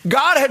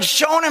 God had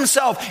shown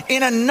himself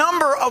in a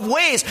number of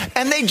ways,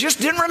 and they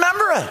just didn't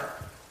remember it.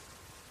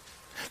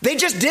 They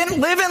just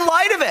didn't live in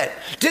light of it.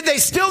 Did they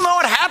still know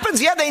it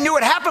happens? Yeah, they knew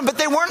it happened, but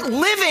they weren't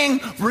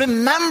living,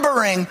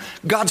 remembering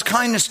God's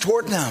kindness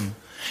toward them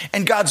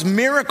and God's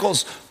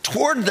miracles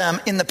toward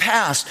them in the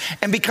past.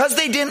 And because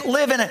they didn't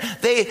live in it,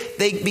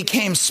 they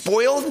became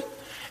spoiled,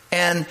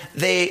 and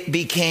they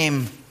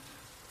became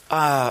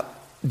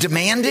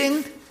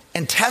demanding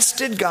and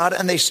tested God,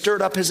 and they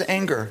stirred up his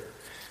anger.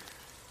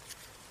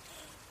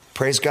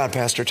 Praise God,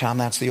 Pastor Tom,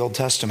 that's the Old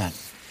Testament.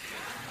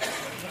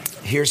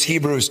 Here's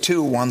Hebrews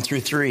 2, 1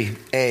 through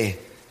 3a.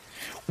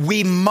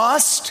 We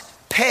must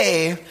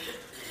pay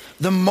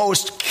the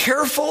most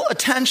careful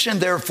attention,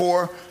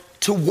 therefore,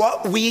 to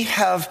what we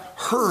have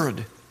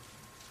heard,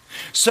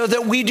 so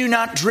that we do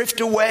not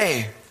drift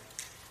away.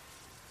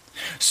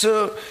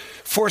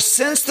 For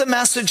since the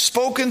message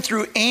spoken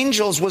through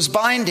angels was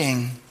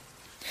binding,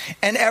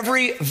 and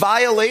every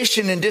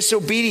violation and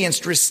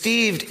disobedience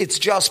received its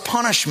just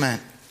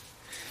punishment,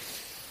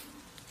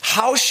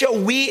 how shall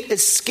we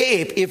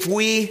escape if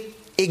we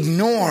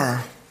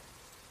ignore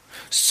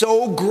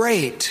so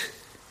great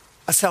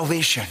a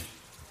salvation?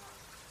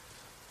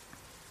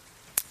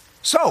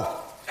 So,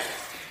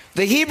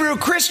 the Hebrew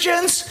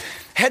Christians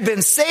had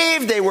been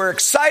saved. They were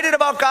excited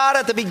about God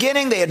at the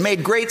beginning. They had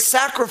made great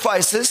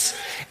sacrifices.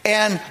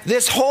 And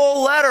this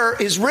whole letter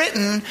is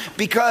written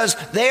because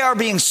they are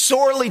being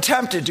sorely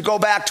tempted to go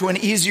back to an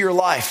easier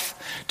life,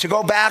 to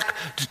go back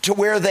to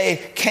where they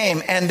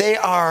came. And they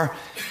are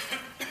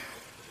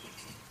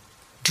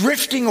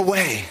drifting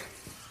away,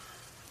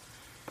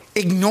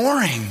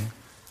 ignoring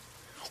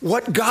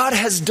what God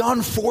has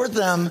done for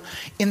them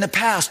in the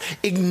past,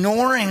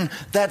 ignoring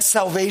that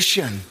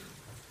salvation.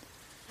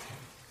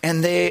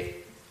 And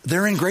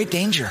they're in great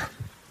danger.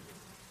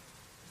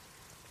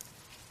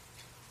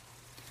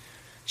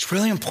 It's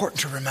really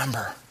important to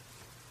remember.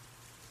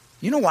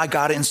 You know why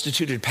God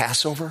instituted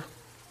Passover?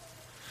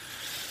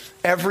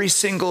 Every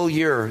single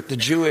year, the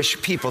Jewish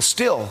people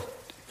still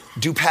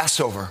do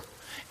Passover.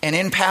 And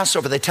in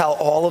Passover, they tell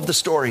all of the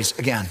stories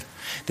again.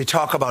 They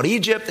talk about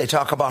Egypt. They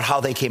talk about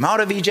how they came out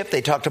of Egypt.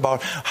 They talked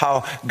about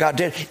how God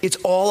did. It's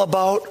all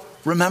about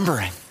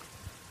remembering.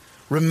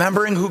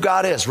 remembering who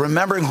God is,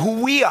 remembering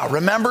who we are,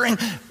 remembering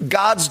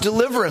God's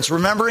deliverance,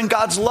 remembering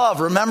God's love,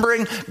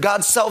 remembering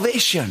God's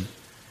salvation.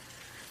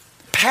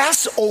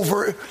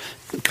 Passover,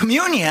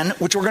 communion,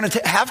 which we're going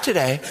to have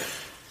today,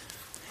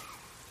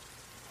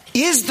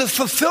 is the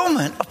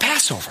fulfillment of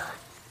Passover.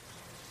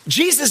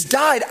 Jesus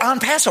died on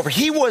Passover.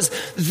 He was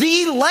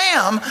the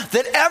lamb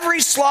that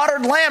every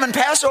slaughtered lamb in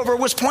Passover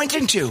was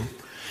pointing to.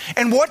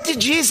 And what did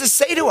Jesus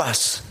say to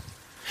us?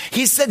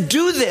 He said,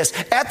 do this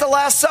at the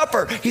Last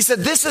Supper. He said,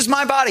 this is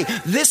my body.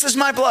 This is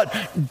my blood.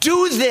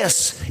 Do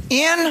this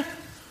in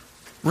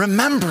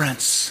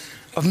remembrance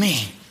of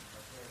me.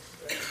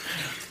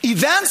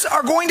 Events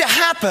are going to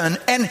happen,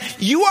 and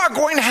you are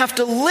going to have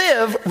to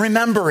live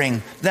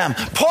remembering them.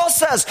 Paul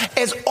says,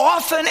 as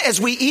often as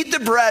we eat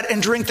the bread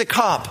and drink the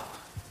cup,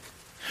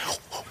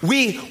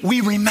 we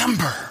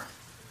remember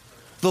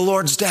the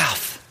Lord's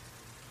death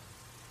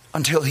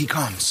until he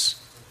comes.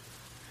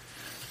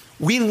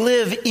 We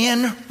live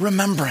in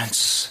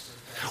remembrance.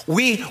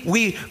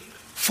 We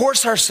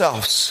force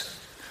ourselves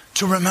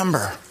to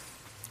remember.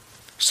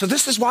 So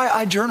this is why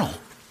I journal.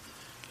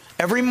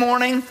 Every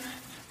morning,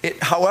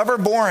 however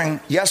boring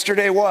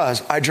yesterday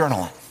was, I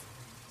journal it.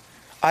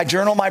 I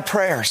journal my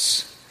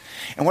prayers.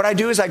 And what I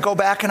do is I go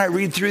back and I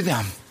read through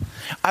them.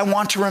 I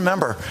want to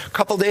remember. A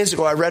couple days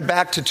ago, I read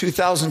back to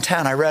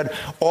 2010. I read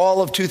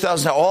all of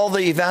 2010, all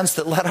the events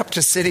that led up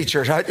to City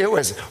Church. It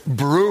was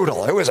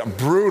brutal. It was a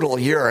brutal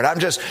year.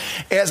 And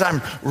as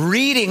I'm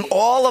reading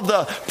all of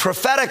the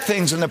prophetic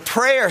things and the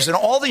prayers and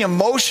all the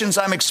emotions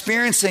I'm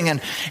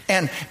experiencing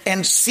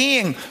and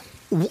seeing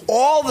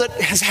all that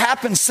has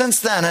happened since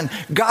then and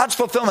God's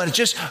fulfillment, it's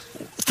just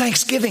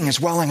Thanksgiving is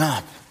welling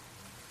up.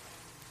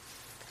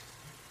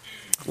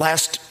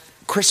 Last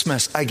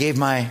Christmas, I gave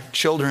my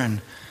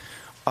children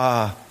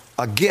a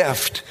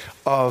gift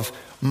of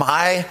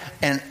my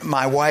and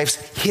my wife's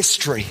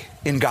history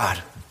in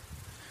God.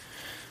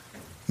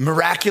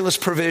 Miraculous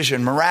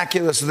provision,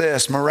 miraculous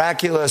this,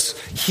 miraculous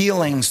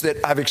healings that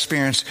I've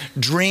experienced,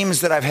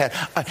 dreams that I've had.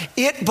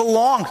 It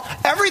belonged.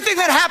 Everything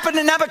that happened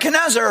to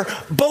Nebuchadnezzar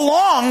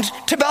belonged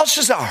to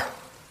Belshazzar.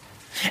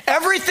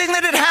 Everything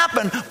that had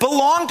happened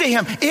belonged to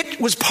him. It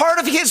was part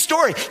of his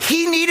story.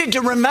 He needed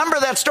to remember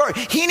that story.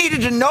 He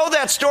needed to know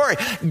that story.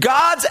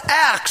 God's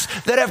acts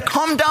that have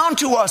come down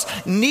to us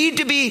need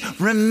to be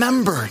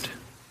remembered.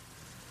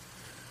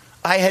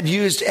 I had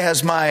used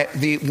as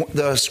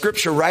the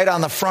scripture right on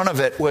the front of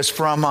it was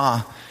from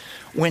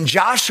when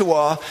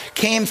Joshua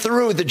came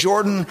through the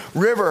Jordan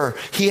River.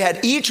 He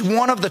had each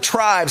one of the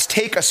tribes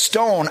take a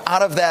stone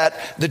out of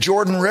the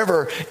Jordan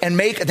River and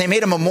they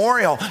made a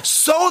memorial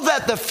so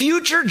that the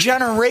future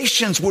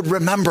generations would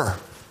remember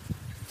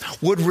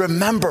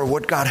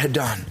what God had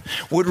done,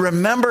 would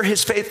remember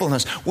his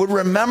faithfulness, would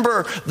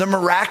remember the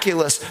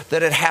miraculous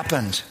that had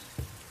happened.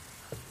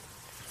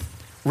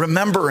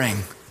 Remembering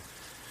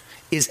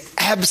is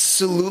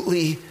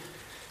absolutely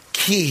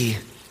key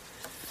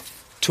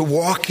to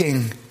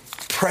walking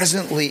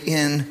presently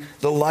in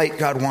the light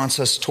God wants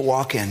us to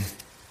walk in.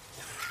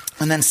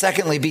 And then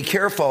secondly, be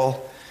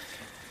careful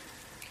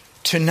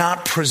to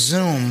not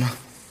presume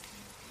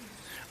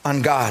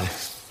on God.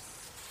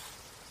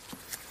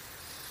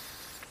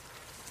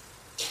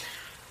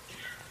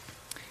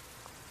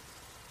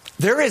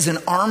 There is an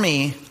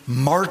army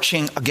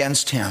marching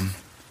against him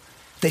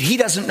that he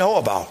doesn't know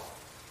about.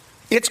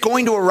 It's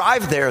going to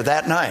arrive there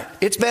that night.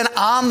 It's been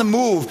on the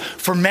move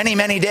for many,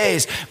 many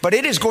days, but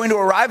it is going to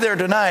arrive there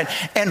tonight.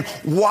 And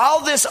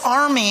while this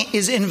army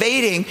is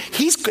invading,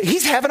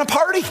 he's having a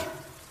party.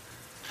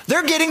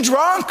 They're getting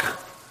drunk.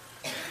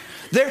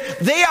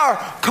 They are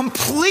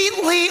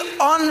completely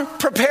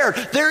unprepared.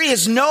 There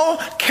is no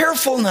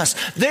carefulness.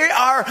 They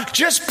are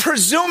just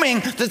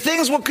presuming that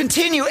things will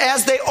continue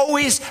as they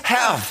always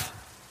have.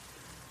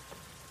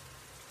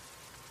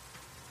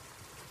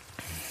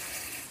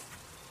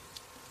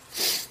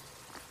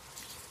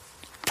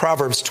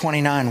 Proverbs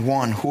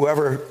 29:1,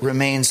 whoever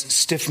remains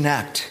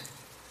stiff-necked.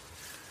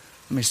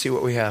 Let me see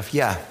what we have.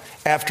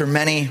 After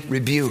many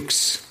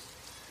rebukes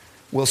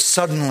will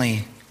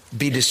suddenly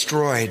be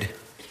destroyed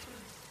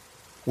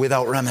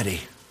without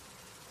remedy.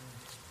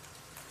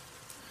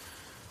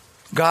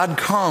 God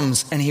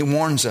comes and he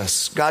warns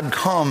us. God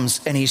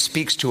comes and he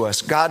speaks to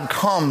us. God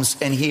comes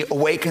and he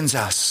awakens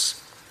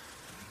us.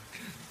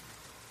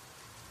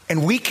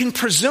 And we can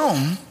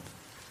presume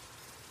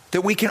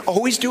that we can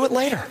always do it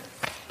later.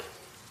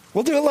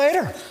 We'll do it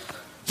later.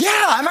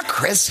 Yeah, I'm a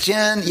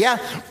Christian. Yeah,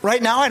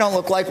 right now I don't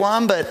look like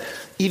one, but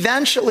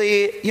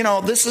eventually,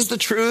 this is the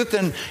truth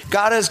and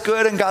God is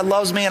good and God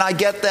loves me and I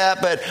get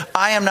that, but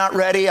I am not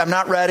ready. I'm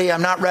not ready.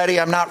 I'm not ready.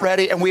 I'm not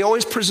ready. And we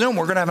always presume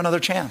we're going to have another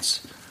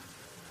chance.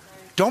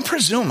 Don't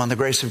presume on the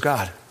grace of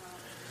God.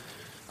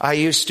 I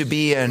used to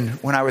be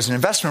when I was an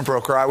investment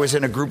broker, I was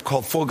in a group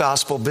called Full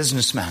Gospel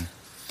Businessmen.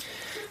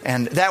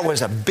 And that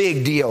was a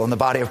big deal in the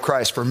body of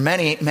Christ for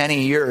many,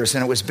 many years.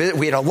 And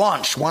we had a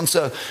lunch once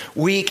a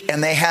week,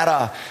 and they had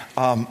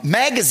a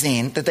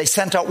magazine that they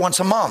sent out once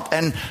a month.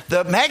 And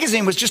the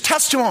magazine was just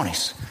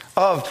testimonies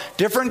of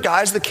different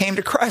guys that came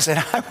to Christ. And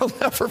I will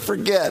never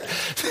forget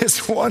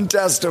this one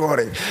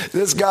testimony.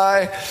 This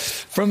guy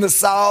from the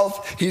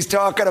South, he's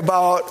talking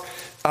about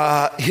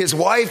his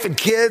wife and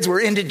kids were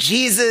into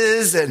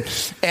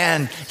Jesus,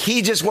 and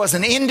he just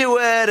wasn't into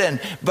it,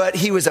 but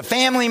he was a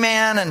family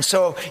man, and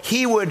so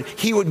he would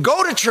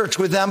go to church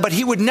with them, but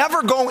he would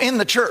never go in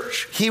the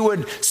church. He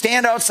would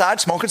stand outside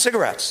smoking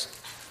cigarettes.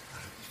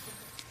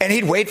 And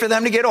he'd wait for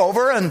them to get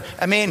over, and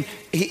I mean,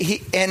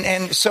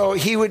 so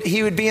he would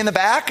be in the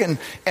back, and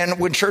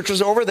when church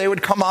was over, they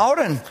would come out,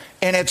 and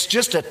it's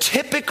just a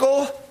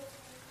typical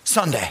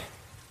Sunday.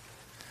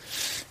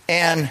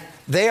 And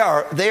they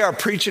are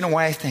preaching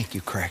away. Thank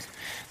you, Craig.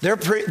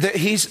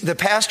 The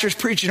pastor's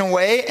preaching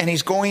away, and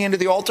he's going into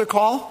the altar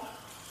call,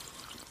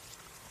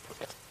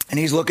 and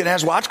he's looking at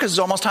his watch because it's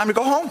almost time to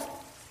go home.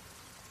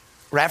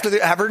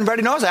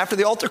 Everybody knows after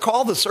the altar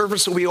call, the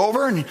service will be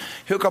over, and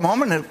he'll come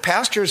home, and the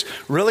pastor's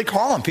really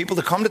calling people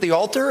to come to the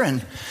altar,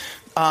 and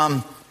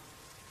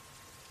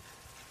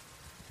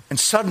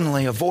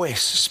suddenly a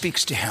voice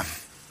speaks to him.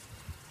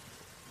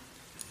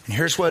 And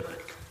here's what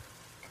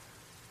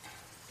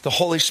the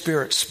Holy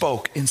Spirit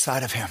spoke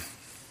inside of him.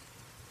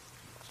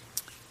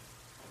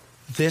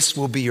 This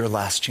will be your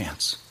last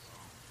chance.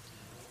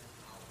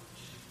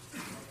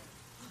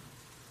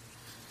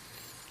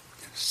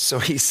 So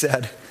he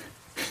said,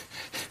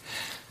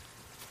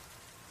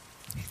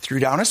 he threw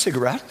down a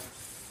cigarette,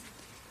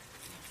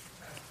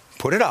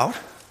 put it out,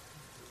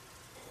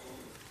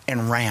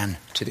 and ran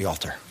to the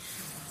altar.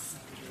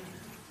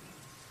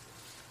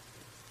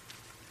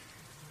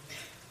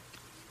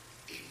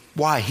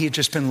 Why? He had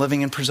just been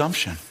living in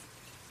presumption.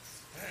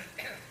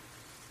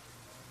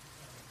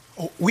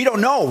 We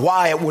don't know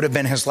why it would have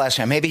been his last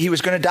chance. Maybe he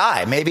was going to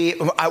die. Maybe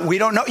we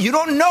don't know. You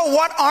don't know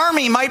what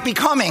army might be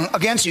coming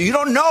against you. You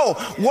don't know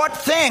what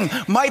thing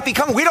might be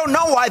coming. We don't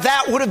know why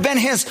that would have been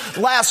his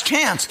last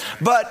chance.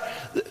 But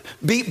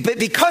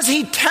because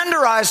he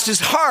tenderized his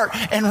heart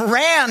and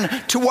ran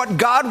to what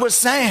God was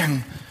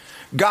saying,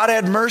 God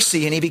had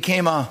mercy, and he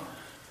became a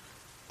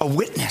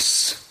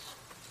witness.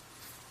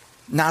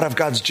 Not of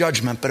God's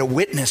judgment, but a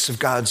witness of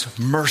God's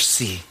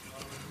mercy.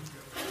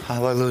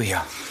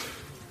 Hallelujah.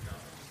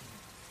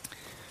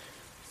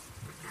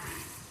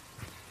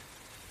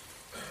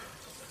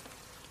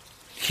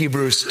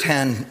 Hebrews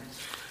 10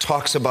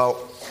 talks about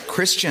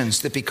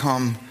Christians that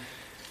become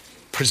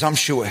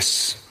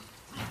presumptuous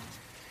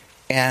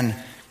and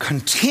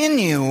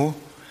continue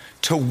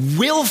to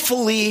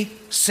willfully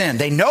sin.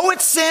 They know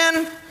it's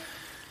sin,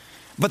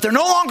 but they're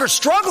no longer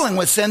struggling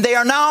with sin. They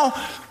are now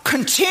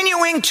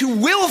continuing to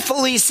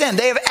willfully sin.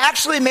 They have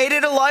actually made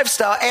it a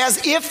lifestyle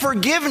as if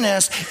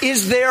forgiveness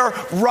is their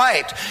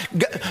right.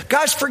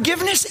 Guys,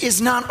 forgiveness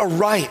is not a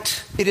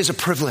right. It is a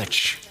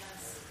privilege.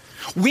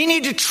 We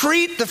need to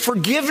treat the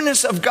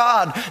forgiveness of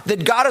God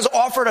that God has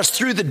offered us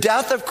through the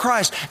death of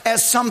Christ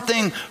as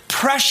something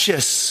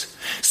precious,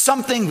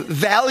 something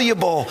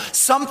valuable,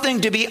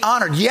 something to be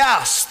honored.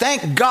 Yes,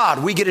 thank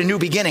God we get a new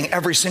beginning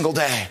every single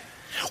day.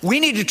 We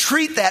need to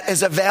treat that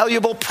as a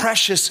valuable,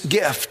 precious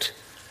gift.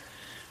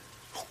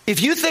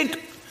 If you think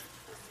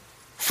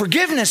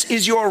forgiveness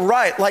is your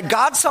right, like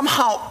God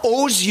somehow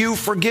owes you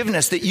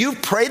forgiveness, that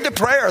you've prayed the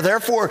prayer,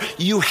 therefore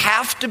you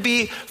have to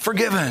be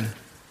forgiven,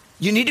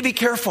 you need to be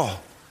careful.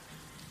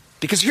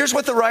 Because here's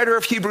what the writer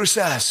of Hebrews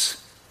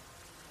says.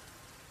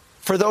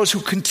 For those who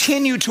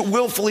continue to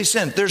willfully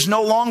sin, there's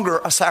no longer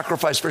a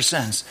sacrifice for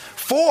sins.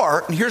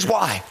 And here's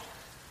why.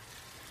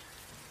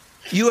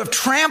 You have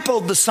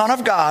trampled the Son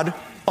of God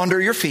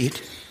under your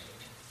feet.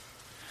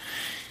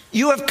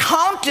 You have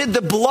counted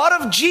the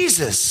blood of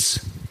Jesus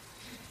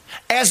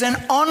as an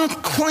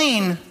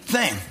unclean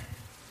thing.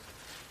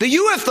 That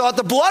you have thought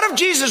the blood of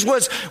Jesus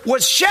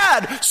was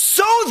shed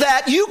so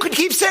that you could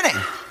keep sinning,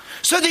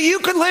 so that you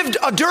could live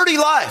a dirty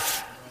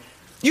life.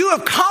 You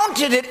have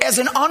counted it as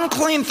an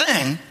unclean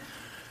thing.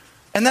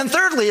 And then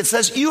thirdly, it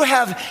says you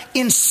have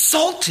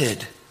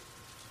insulted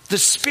the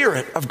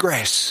Spirit of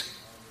grace.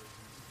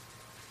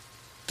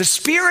 The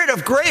Spirit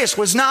of grace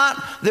was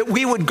not that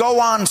we would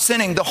go on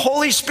sinning. The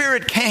Holy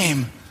Spirit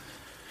came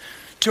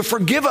to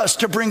forgive us,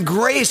 to bring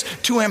grace,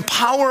 to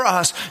empower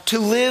us to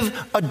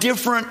live a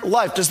different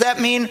life. Does that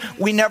mean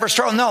we never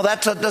struggle? No,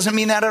 that doesn't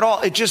mean that at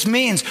all. It just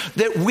means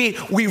that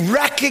we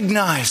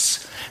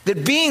recognize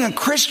that being a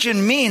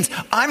Christian means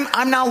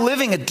I'm now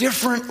living a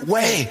different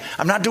way.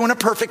 I'm not doing it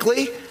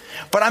perfectly,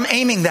 but I'm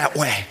aiming that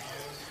way.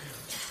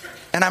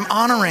 And I'm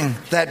honoring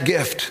that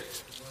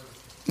gift,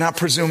 not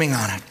presuming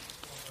on it.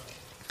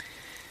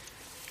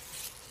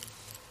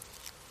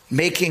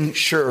 Making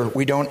sure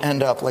we don't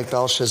end up like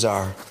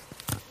Belshazzar.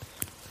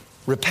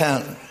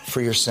 Repent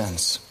for your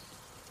sins.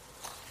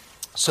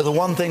 So the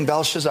one thing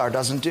Belshazzar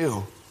doesn't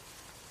do,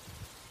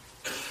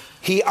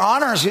 he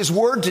honors his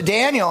word to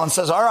Daniel and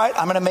says, all right,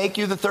 I'm going to make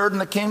you the third in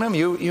the kingdom.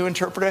 You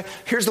interpret it.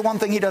 Here's the one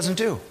thing he doesn't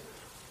do.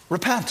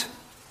 Repent.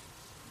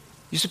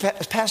 You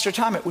said, Pastor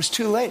Tom, it was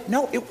too late.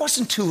 No, it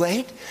wasn't too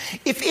late.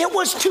 If it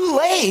was too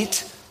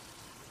late,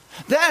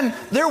 then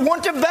there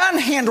wouldn't have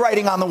been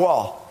handwriting on the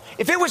wall.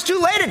 If it was too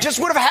late, it just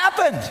would have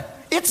happened.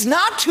 It's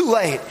not too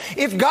late.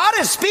 If God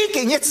is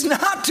speaking, it's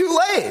not too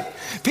late.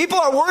 People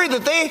are worried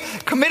that they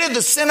committed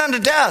the sin unto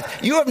death.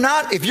 You have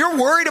not. If you're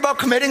worried about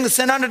committing the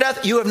sin unto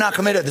death, you have not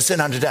committed the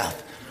sin unto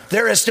death.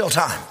 There is still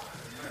time.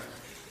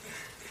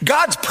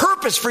 God's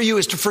purpose for you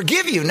is to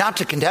forgive you, not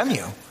to condemn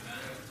you.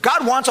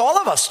 God wants all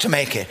of us to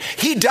make it.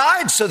 He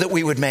died so that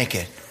we would make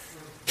it.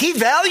 He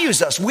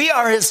values us. We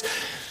are his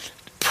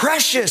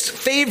precious,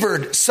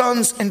 favored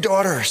sons and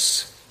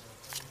daughters.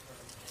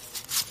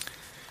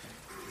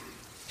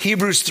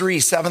 Hebrews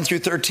 3, 7 through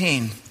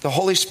 13. The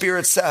Holy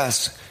Spirit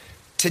says,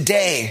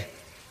 today,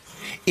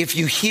 if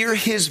you hear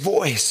his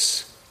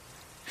voice,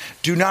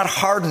 do not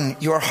harden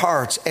your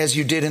hearts as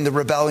you did in the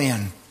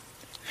rebellion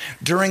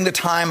during the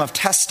time of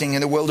testing in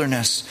the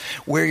wilderness,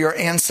 where your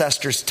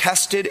ancestors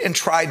tested and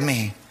tried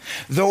me,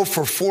 though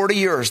for 40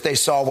 years they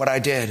saw what I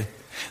did.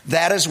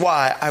 That is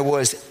why I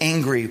was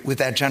angry with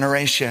that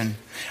generation.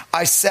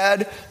 I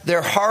said,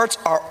 their hearts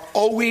are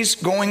always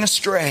going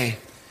astray,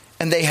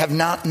 and they have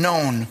not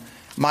known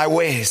my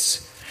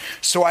ways.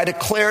 So I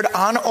declared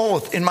on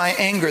oath in my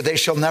anger, they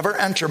shall never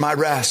enter my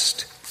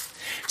rest.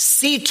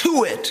 See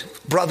to it,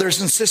 brothers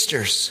and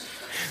sisters,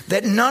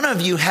 that none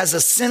of you has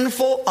a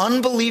sinful,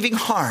 unbelieving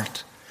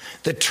heart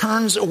that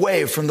turns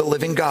away from the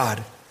living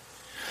God.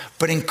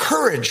 But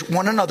encourage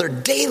one another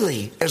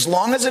daily, as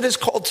long as it is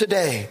called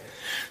today,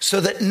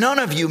 so that none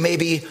of you may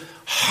be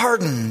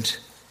hardened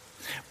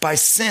by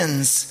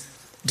sin's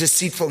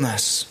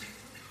deceitfulness.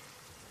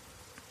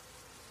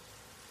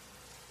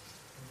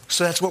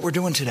 So that's what we're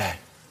doing today.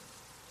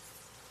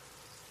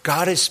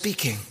 God is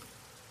speaking.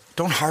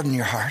 Don't harden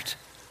your heart.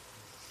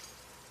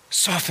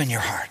 Soften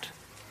your heart.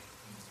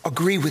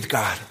 Agree with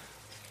God.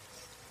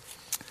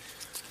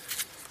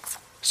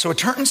 So it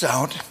turns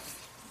out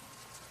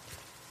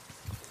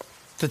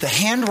that the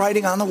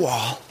handwriting on the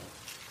wall,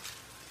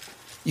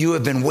 you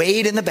have been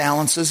weighed in the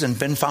balances and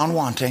been found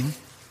wanting.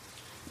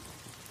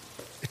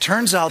 It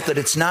turns out that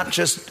it's not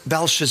just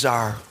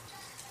Belshazzar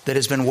that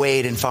has been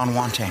weighed and found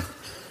wanting.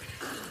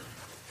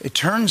 It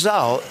turns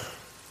out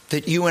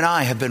that you and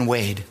I have been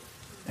weighed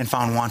and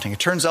found wanting. It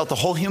turns out the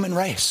whole human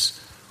race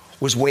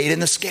was weighed in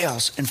the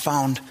scales and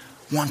found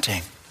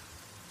wanting.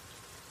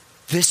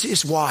 This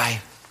is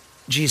why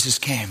Jesus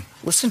came.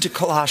 Listen to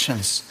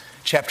Colossians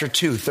chapter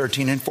 2,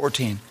 13 and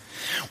 14.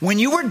 When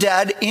you were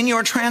dead in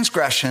your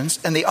transgressions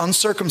and the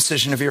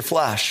uncircumcision of your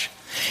flesh,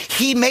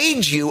 he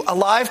made you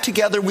alive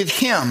together with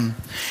him,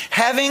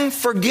 having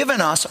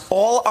forgiven us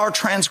all our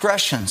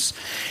transgressions,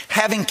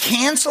 having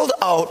canceled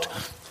out,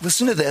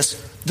 listen to this,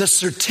 the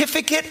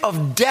certificate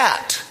of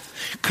debt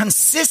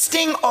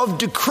consisting of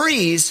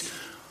decrees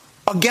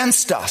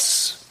against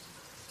us.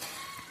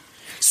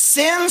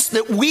 Sins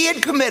that we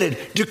had committed,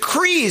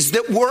 decrees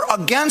that were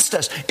against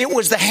us. It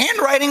was the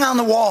handwriting on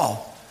the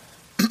wall.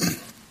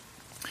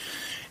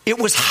 It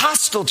was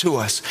hostile to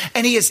us,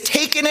 and he has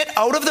taken it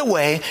out of the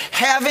way,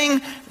 having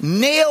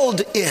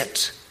nailed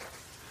it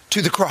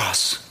to the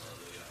cross.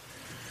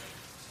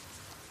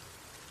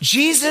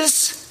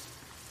 Jesus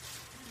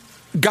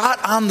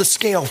got on the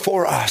scale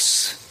for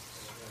us,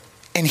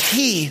 and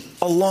he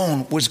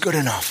alone was good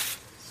enough.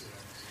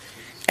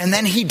 And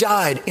then he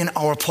died in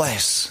our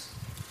place.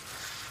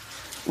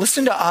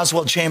 Listen to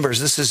Oswald Chambers.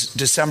 This is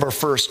December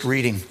 1st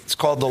reading. It's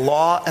called The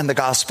Law and the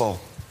Gospel.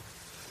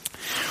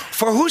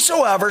 For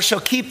whosoever shall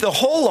keep the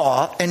whole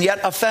law and yet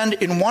offend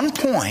in one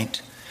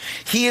point,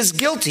 he is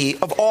guilty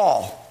of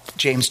all.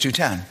 James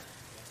 2:10.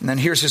 And then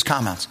here's his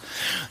comments.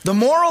 The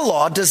moral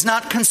law does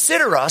not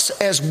consider us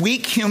as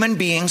weak human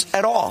beings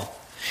at all.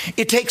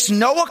 It takes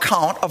no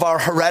account of our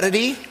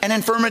heredity and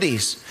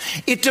infirmities.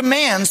 It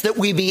demands that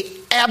we be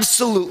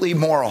absolutely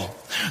moral.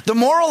 The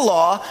moral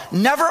law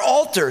never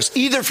alters,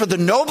 either for the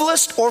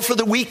noblest or for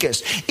the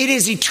weakest. It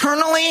is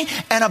eternally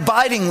and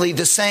abidingly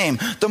the same.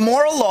 The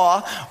moral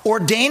law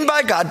ordained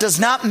by God does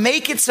not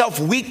make itself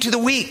weak to the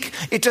weak.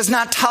 It does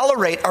not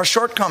tolerate our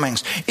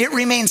shortcomings. It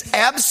remains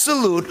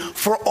absolute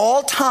for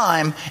all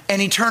time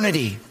and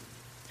eternity.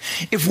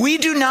 If we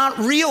do not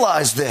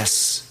realize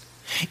this,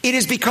 it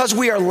is because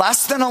we are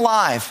less than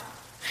alive.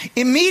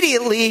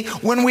 Immediately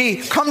when we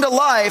come to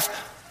life,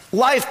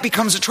 life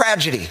becomes a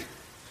tragedy.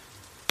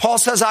 Paul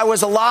says, I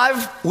was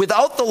alive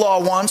without the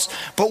law once,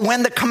 but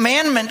when the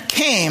commandment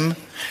came,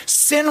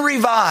 sin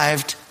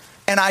revived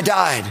and I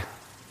died.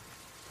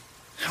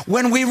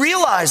 When we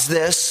realize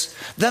this,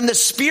 then the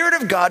Spirit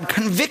of God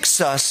convicts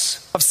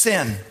us of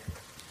sin.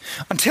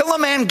 Until a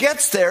man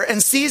gets there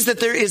and sees that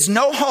there is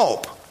no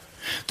hope,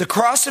 the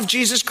cross of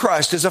Jesus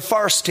Christ is a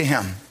farce to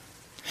him.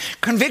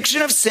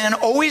 Conviction of sin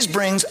always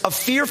brings a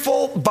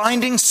fearful,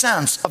 binding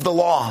sense of the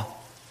law.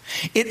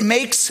 It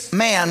makes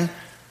man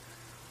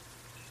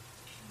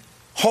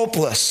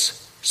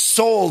hopeless,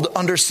 sold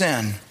under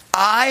sin.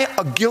 I,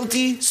 a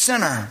guilty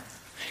sinner,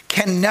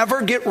 can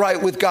never get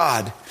right with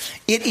God.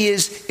 It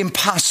is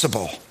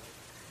impossible.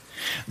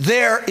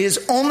 There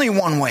is only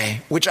one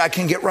way which I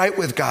can get right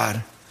with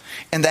God,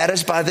 and that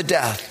is by the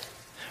death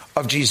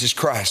of Jesus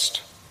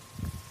Christ.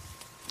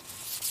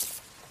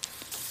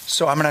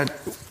 So I'm going to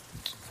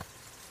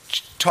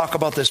talk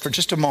about this for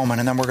just a moment,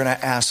 and then we're going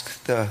to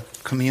ask the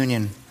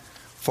communion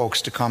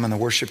folks to come and the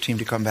worship team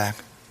to come back.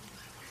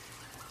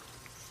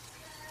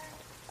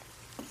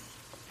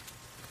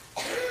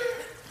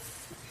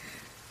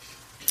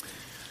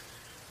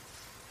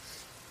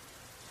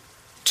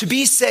 To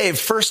be saved,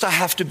 first I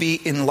have to be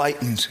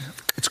enlightened.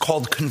 It's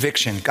called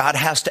conviction. God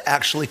has to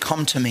actually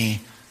come to me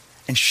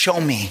and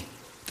show me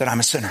that I'm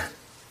a sinner.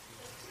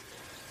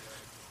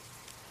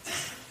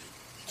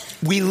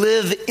 We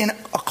live in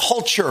a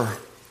culture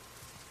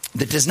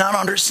that does not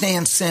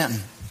understand sin.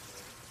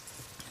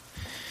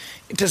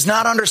 It does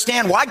not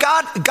understand why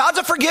God's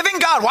a forgiving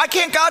God. Why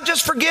can't God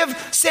just forgive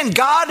sin?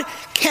 God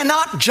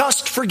cannot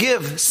just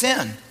forgive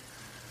sin.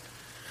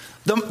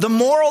 The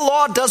moral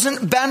law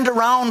doesn't bend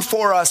around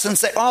for us and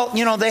say,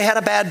 oh, they had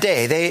a bad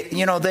day.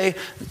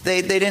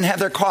 They didn't have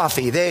their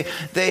coffee.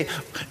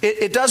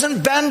 It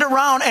doesn't bend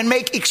around and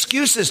make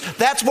excuses.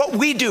 That's what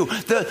we do.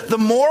 The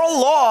moral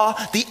law,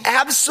 the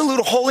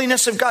absolute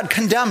holiness of God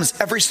condemns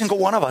every single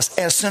one of us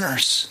as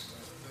sinners.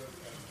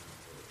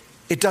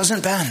 It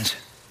doesn't bend.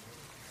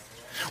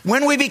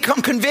 When we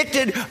become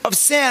convicted of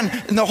sin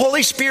and the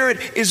Holy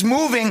Spirit is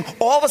moving,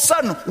 all of a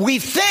sudden we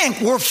think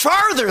we're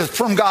farther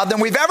from God than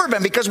we've ever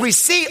been, because we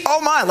see,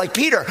 oh my, like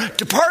Peter,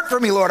 depart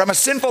from me, Lord, I'm a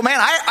sinful man.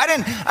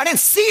 I didn't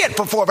see it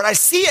before, but I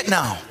see it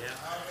now.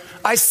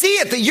 I see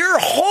it, that you're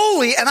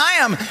holy and I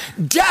am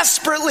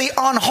desperately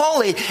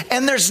unholy,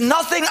 and there's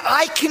nothing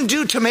I can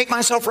do to make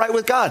myself right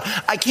with God.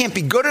 I can't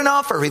be good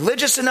enough or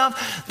religious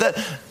enough.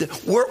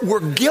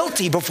 We're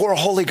guilty before a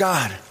holy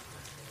God.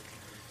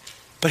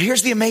 But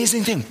here's the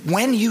amazing thing.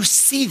 When you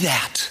see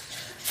that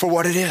for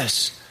what it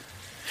is,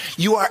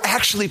 you are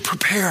actually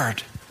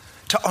prepared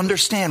to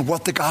understand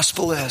what the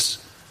gospel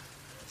is.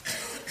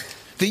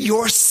 That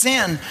your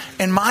sin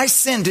and my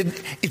sin,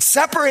 it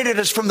separated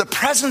us from the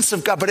presence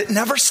of God, but it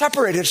never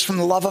separated us from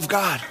the love of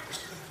God.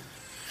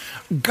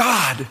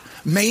 God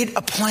made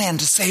a plan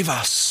to save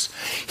us.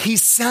 He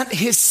sent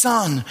his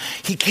son.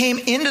 He came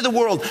into the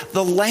world,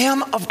 the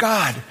Lamb of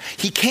God.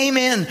 He came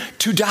in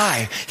to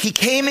die. He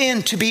came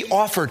in to be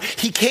offered.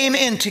 He came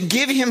in to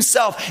give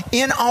himself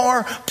in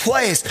our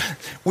place.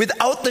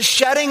 Without the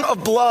shedding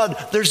of blood,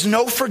 there's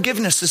no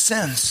forgiveness of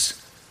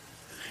sins.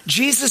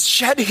 Jesus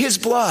shed his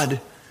blood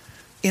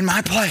in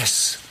my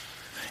place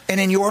and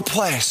in your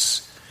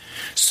place,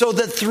 so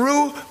that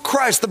through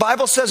Christ, the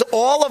Bible says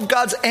all of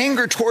God's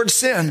anger towards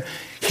sin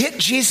hit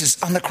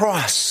Jesus on the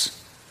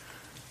cross.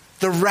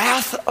 The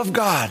wrath of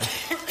God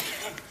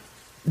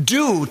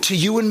due to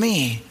you and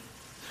me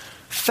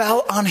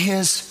fell on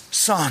his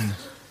son.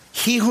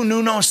 He who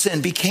knew no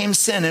sin became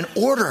sin in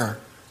order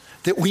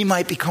that we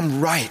might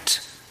become right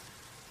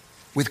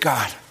with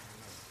God.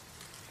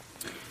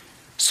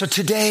 So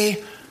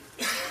today,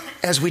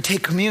 as we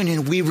take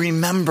communion, we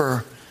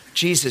remember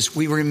Jesus.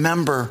 We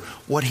remember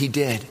what he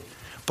did.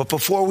 But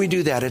before we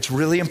do that, it's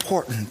really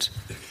important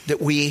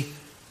that we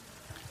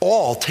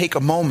all take a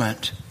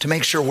moment to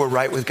make sure we're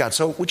right with God.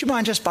 So would you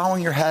mind just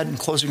bowing your head and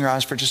closing your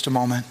eyes for just a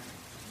moment?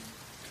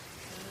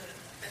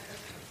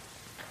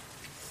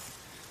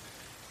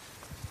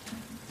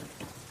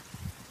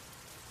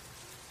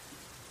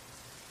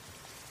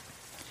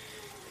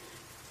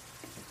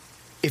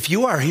 If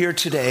you are here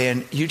today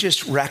and you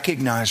just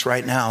recognize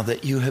right now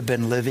that you have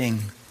been living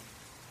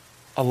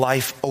a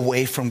life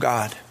away from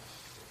God,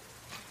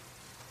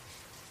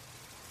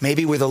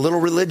 maybe with a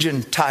little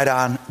religion tied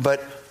on,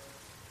 but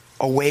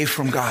away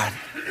from God.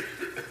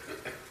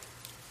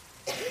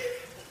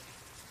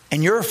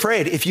 And you're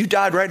afraid if you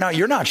died right now,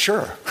 you're not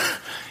sure.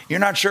 You're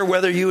not sure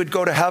whether you would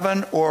go to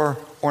heaven or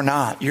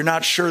not. You're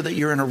not sure that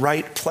you're in a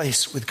right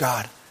place with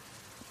God.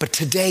 But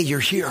today you're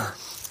here.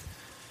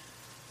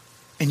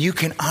 And you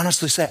can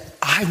honestly say,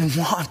 I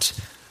want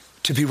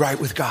to be right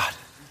with God.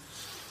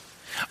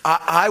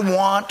 I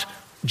want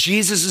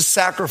Jesus'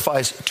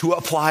 sacrifice to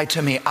apply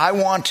to me. I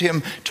want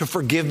him to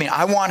forgive me.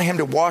 I want him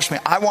to wash me.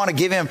 I want to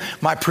give him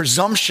my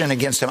presumption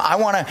against him. I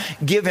want to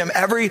give him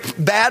every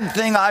bad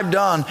thing I've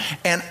done.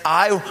 And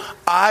I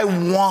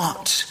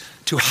want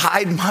to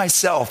hide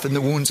myself in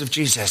the wounds of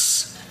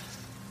Jesus.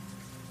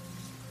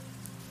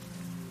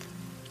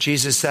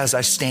 Jesus says,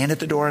 I stand at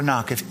the door and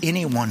knock. If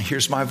anyone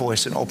hears my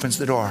voice and opens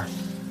the door,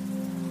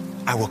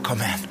 I will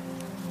come in.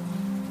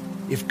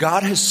 If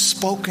God has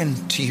spoken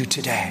to you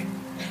today,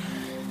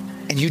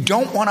 and you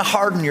don't want to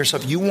harden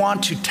yourself, you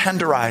want to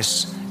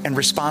tenderize and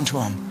respond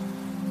to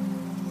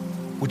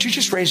him, would you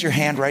just raise your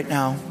hand right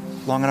now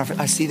long enough?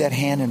 I see that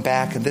hand in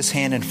back, and this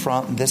hand in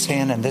front, and this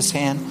hand, and this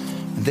hand,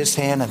 and this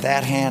hand, and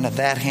that hand, and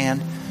that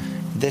hand,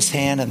 this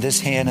hand, and this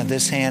hand, and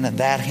this hand, and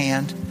that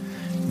hand,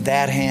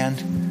 that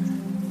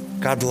hand.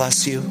 God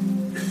bless you.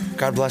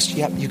 God bless you.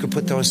 Yep, you can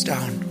put those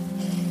down.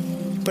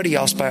 Anybody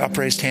else by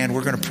upraised hand?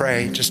 We're going to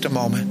pray just a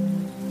moment.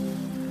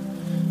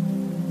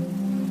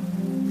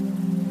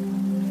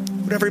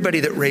 Would everybody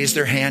that raised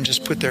their hand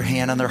just put their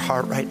hand on their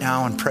heart right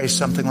now and pray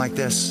something like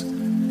this?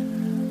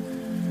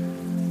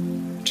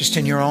 Just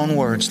in your own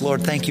words.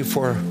 Lord, thank you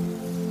for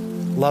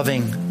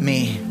loving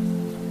me,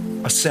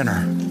 a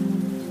sinner.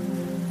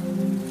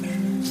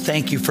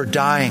 Thank you for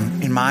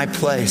dying in my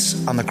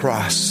place on the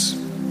cross.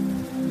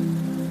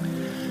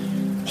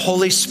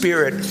 Holy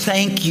Spirit,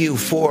 thank you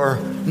for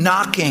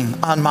knocking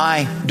on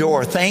my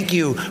door. Thank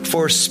you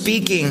for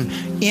speaking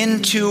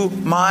into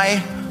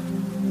my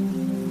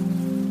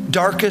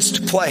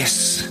darkest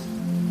place.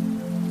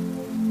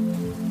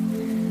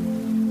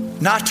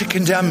 Not to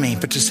condemn me,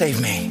 but to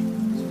save me.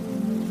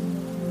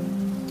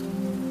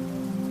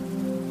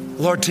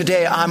 Lord,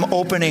 today I'm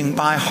opening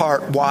my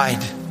heart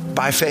wide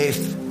by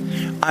faith.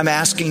 I'm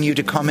asking you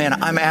to come in.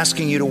 I'm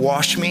asking you to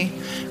wash me,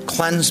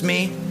 cleanse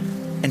me,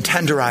 and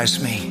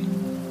tenderize me.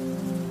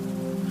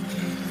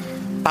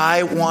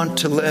 I want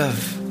to live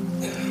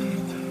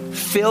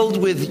filled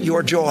with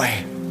your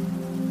joy,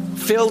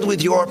 filled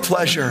with your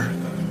pleasure.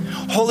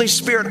 Holy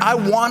Spirit, I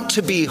want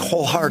to be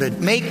wholehearted.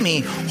 Make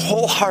me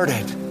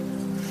wholehearted.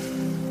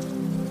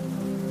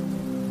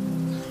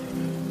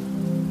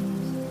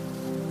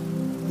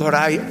 Lord,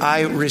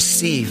 I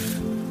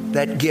receive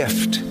that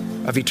gift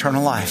of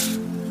eternal life.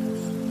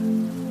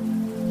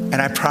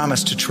 And I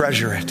promise to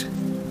treasure it,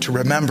 to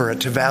remember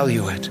it, to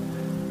value it,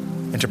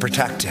 and to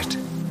protect it.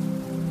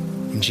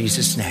 In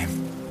Jesus' name,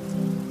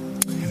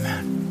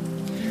 amen.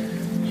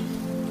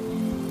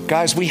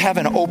 Guys, we have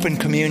an open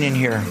communion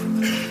here,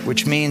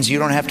 which means you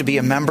don't have to be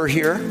a member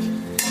here.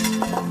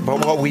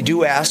 But what we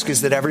do ask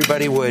is that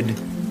everybody would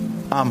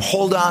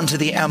hold on to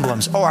the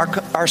emblems. Oh,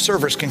 our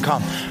servers can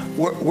come.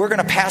 We're going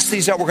to pass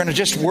these out. We're going to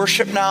just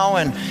worship now,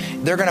 and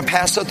they're going to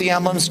pass out the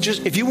emblems.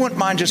 Just, if you wouldn't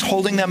mind just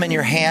holding them in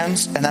your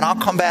hands, and then I'll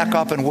come back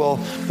up and we'll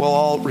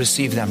all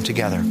receive them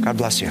together. God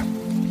bless you.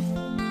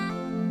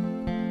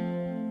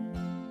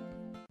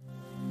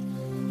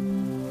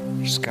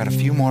 Just got a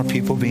few more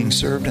people being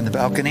served in the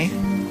balcony.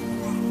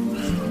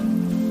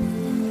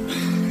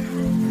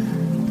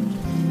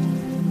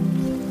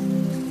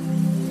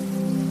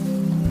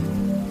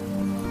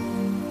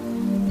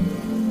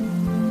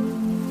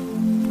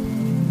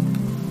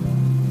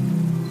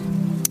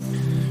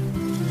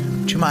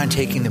 Would you mind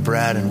taking the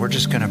bread, and we're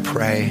just going to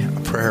pray a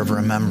prayer of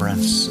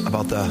remembrance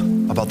about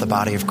the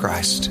body of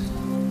Christ.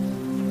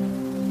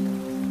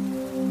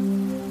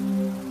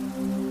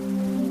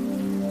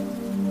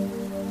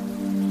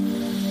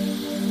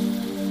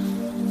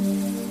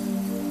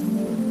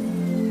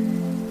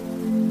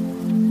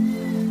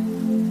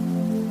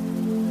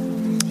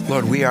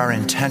 Lord, we are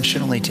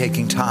intentionally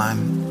taking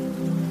time,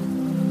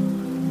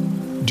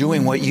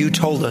 doing what you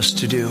told us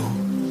to do,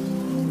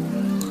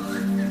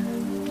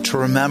 to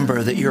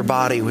remember that your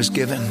body was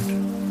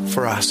given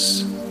for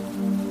us,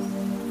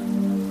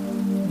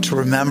 to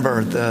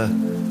remember the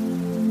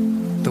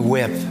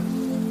whip,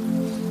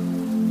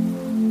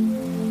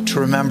 to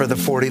remember the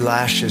 40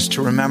 lashes,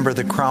 to remember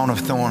the crown of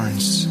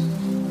thorns,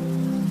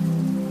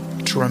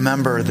 to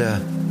remember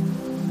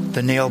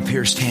the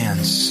nail-pierced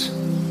hands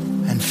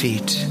and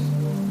feet.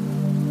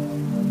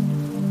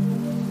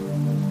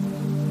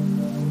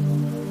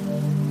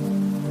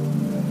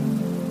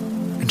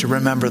 To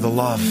remember the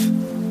love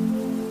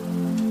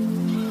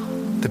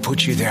that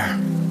put you there.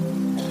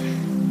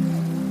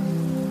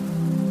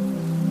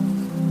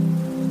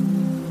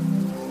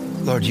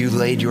 Lord, you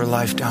laid your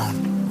life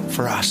down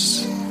for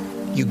us.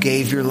 You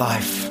gave your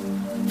life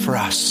for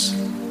us.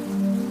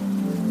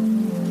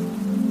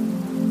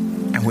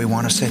 And we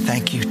want to say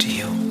thank you to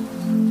you.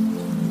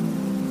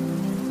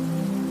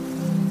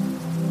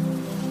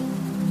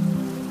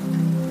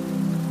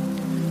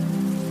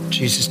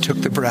 Jesus took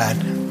the bread.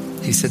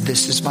 He said,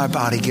 "This is my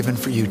body given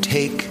for you.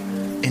 Take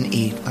and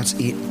eat." Let's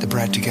eat the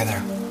bread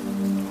together.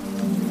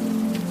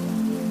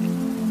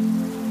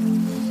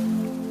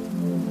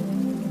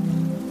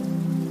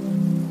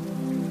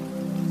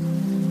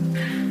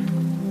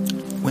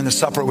 When the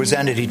supper was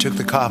ended, he took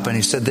the cup and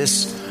he said,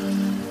 This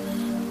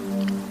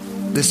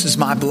is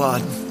my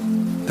blood,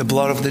 the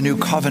blood of the new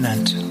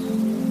covenant.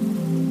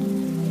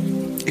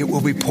 It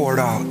will be poured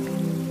out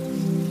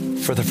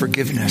for the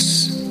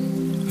forgiveness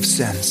of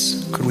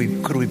sins. Could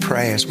we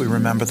pray as we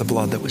remember the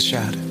blood that was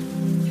shed?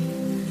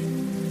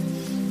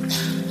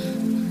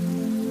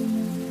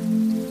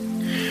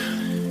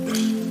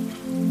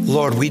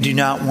 Lord, we do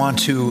not want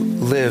to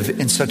live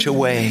in such a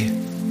way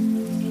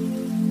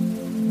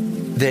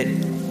that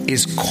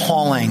is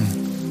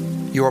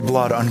calling your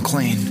blood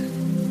unclean.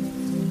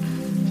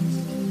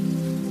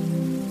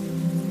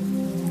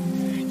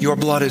 Your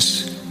blood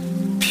is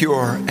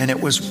pure, and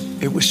it was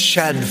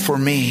shed for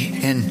me,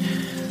 and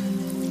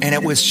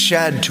it was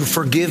shed to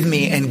forgive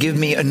me and give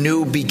me a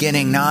new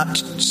beginning, not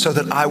so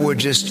that I would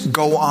just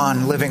go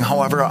on living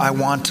however I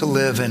want to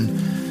live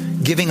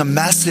and giving a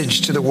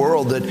message to the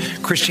world that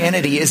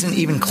Christianity isn't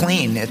even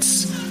clean.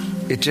 It's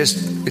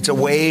a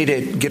way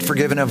to get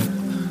forgiven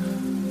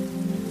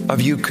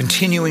of you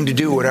continuing to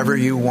do whatever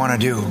you want to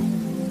do.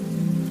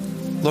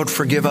 Lord,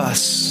 forgive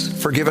us.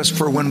 Forgive us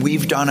for when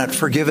we've done it.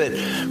 Forgive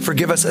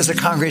us as a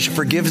congregation.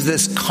 Forgive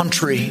this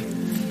country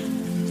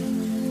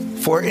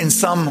for in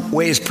some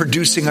ways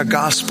producing a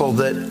gospel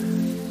that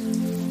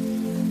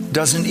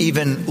doesn't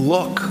even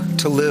look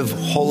to live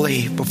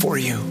holy before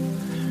you.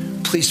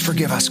 Please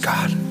forgive us,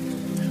 God.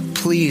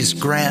 Please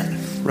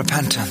grant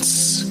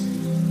repentance.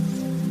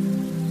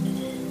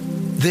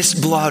 This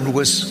blood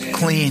was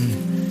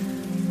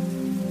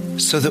clean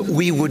so that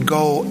we would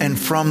go and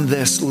from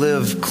this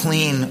live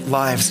clean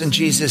lives. And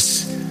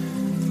Jesus,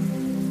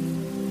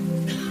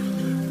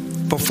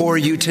 before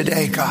you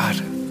today, God,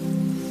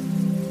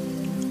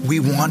 we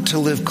want to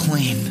live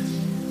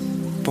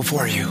clean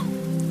before you.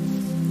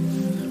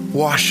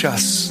 Wash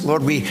us.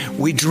 Lord,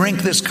 we drink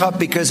this cup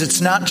because it's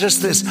not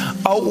just this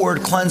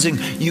outward cleansing.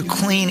 You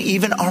clean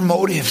even our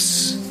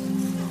motives.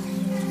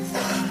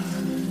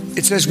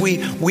 It says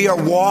we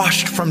are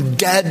washed from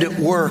dead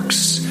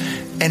works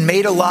and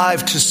made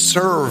alive to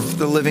serve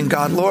the living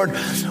God. Lord,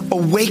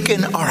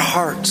 awaken our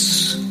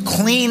hearts.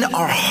 Clean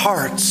our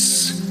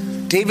hearts.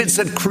 David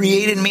said,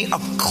 create in me a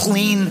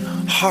clean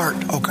heart,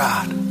 oh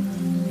God.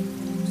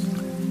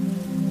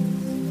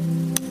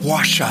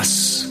 Wash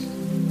us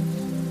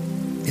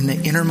in the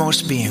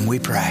innermost being, we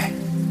pray.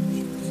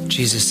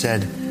 Jesus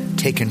said,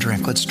 take and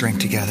drink. Let's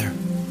drink together.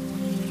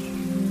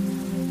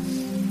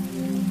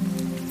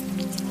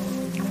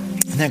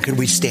 And then could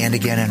we stand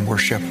again and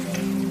worship?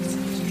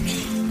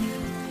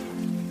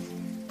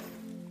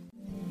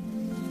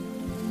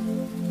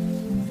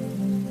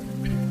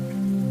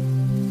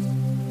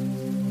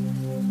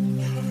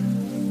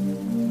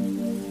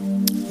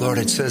 Lord,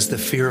 it says the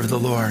fear of the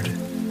Lord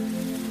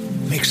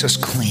makes us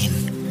clean.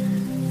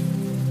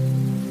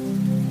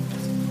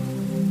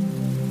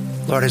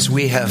 Lord, as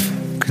we have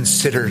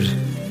considered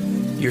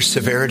your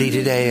severity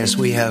today, as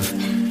we have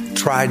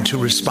tried to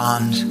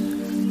respond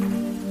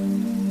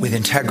with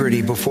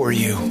integrity before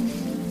you,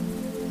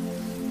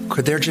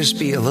 could there just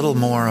be a little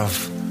more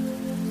of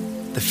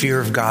the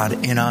fear of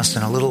God in us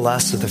and a little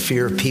less of the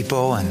fear of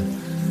people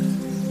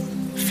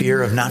and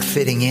fear of not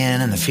fitting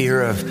in and the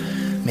fear of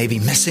maybe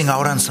missing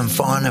out on some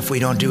fun if we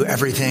don't do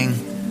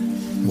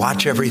everything,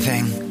 watch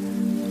everything.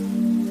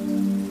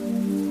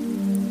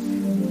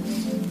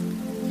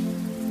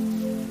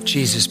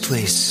 Jesus,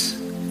 please.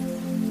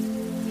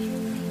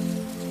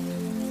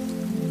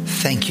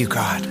 Thank you,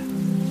 God,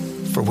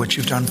 for what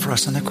you've done for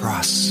us on the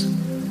cross.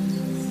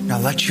 Now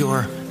let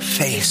your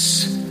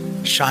face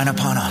shine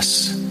upon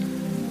us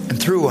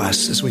and through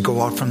us as we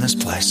go out from this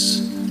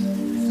place.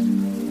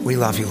 We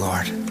love you,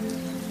 Lord.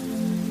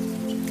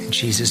 In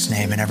Jesus'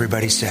 name, and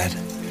everybody said,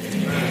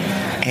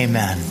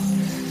 amen.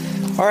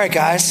 All right,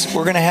 guys,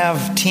 we're going to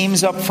have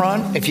teams up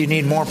front if you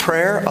need more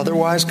prayer.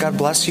 Otherwise, God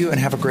bless you and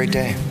have a great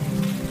day.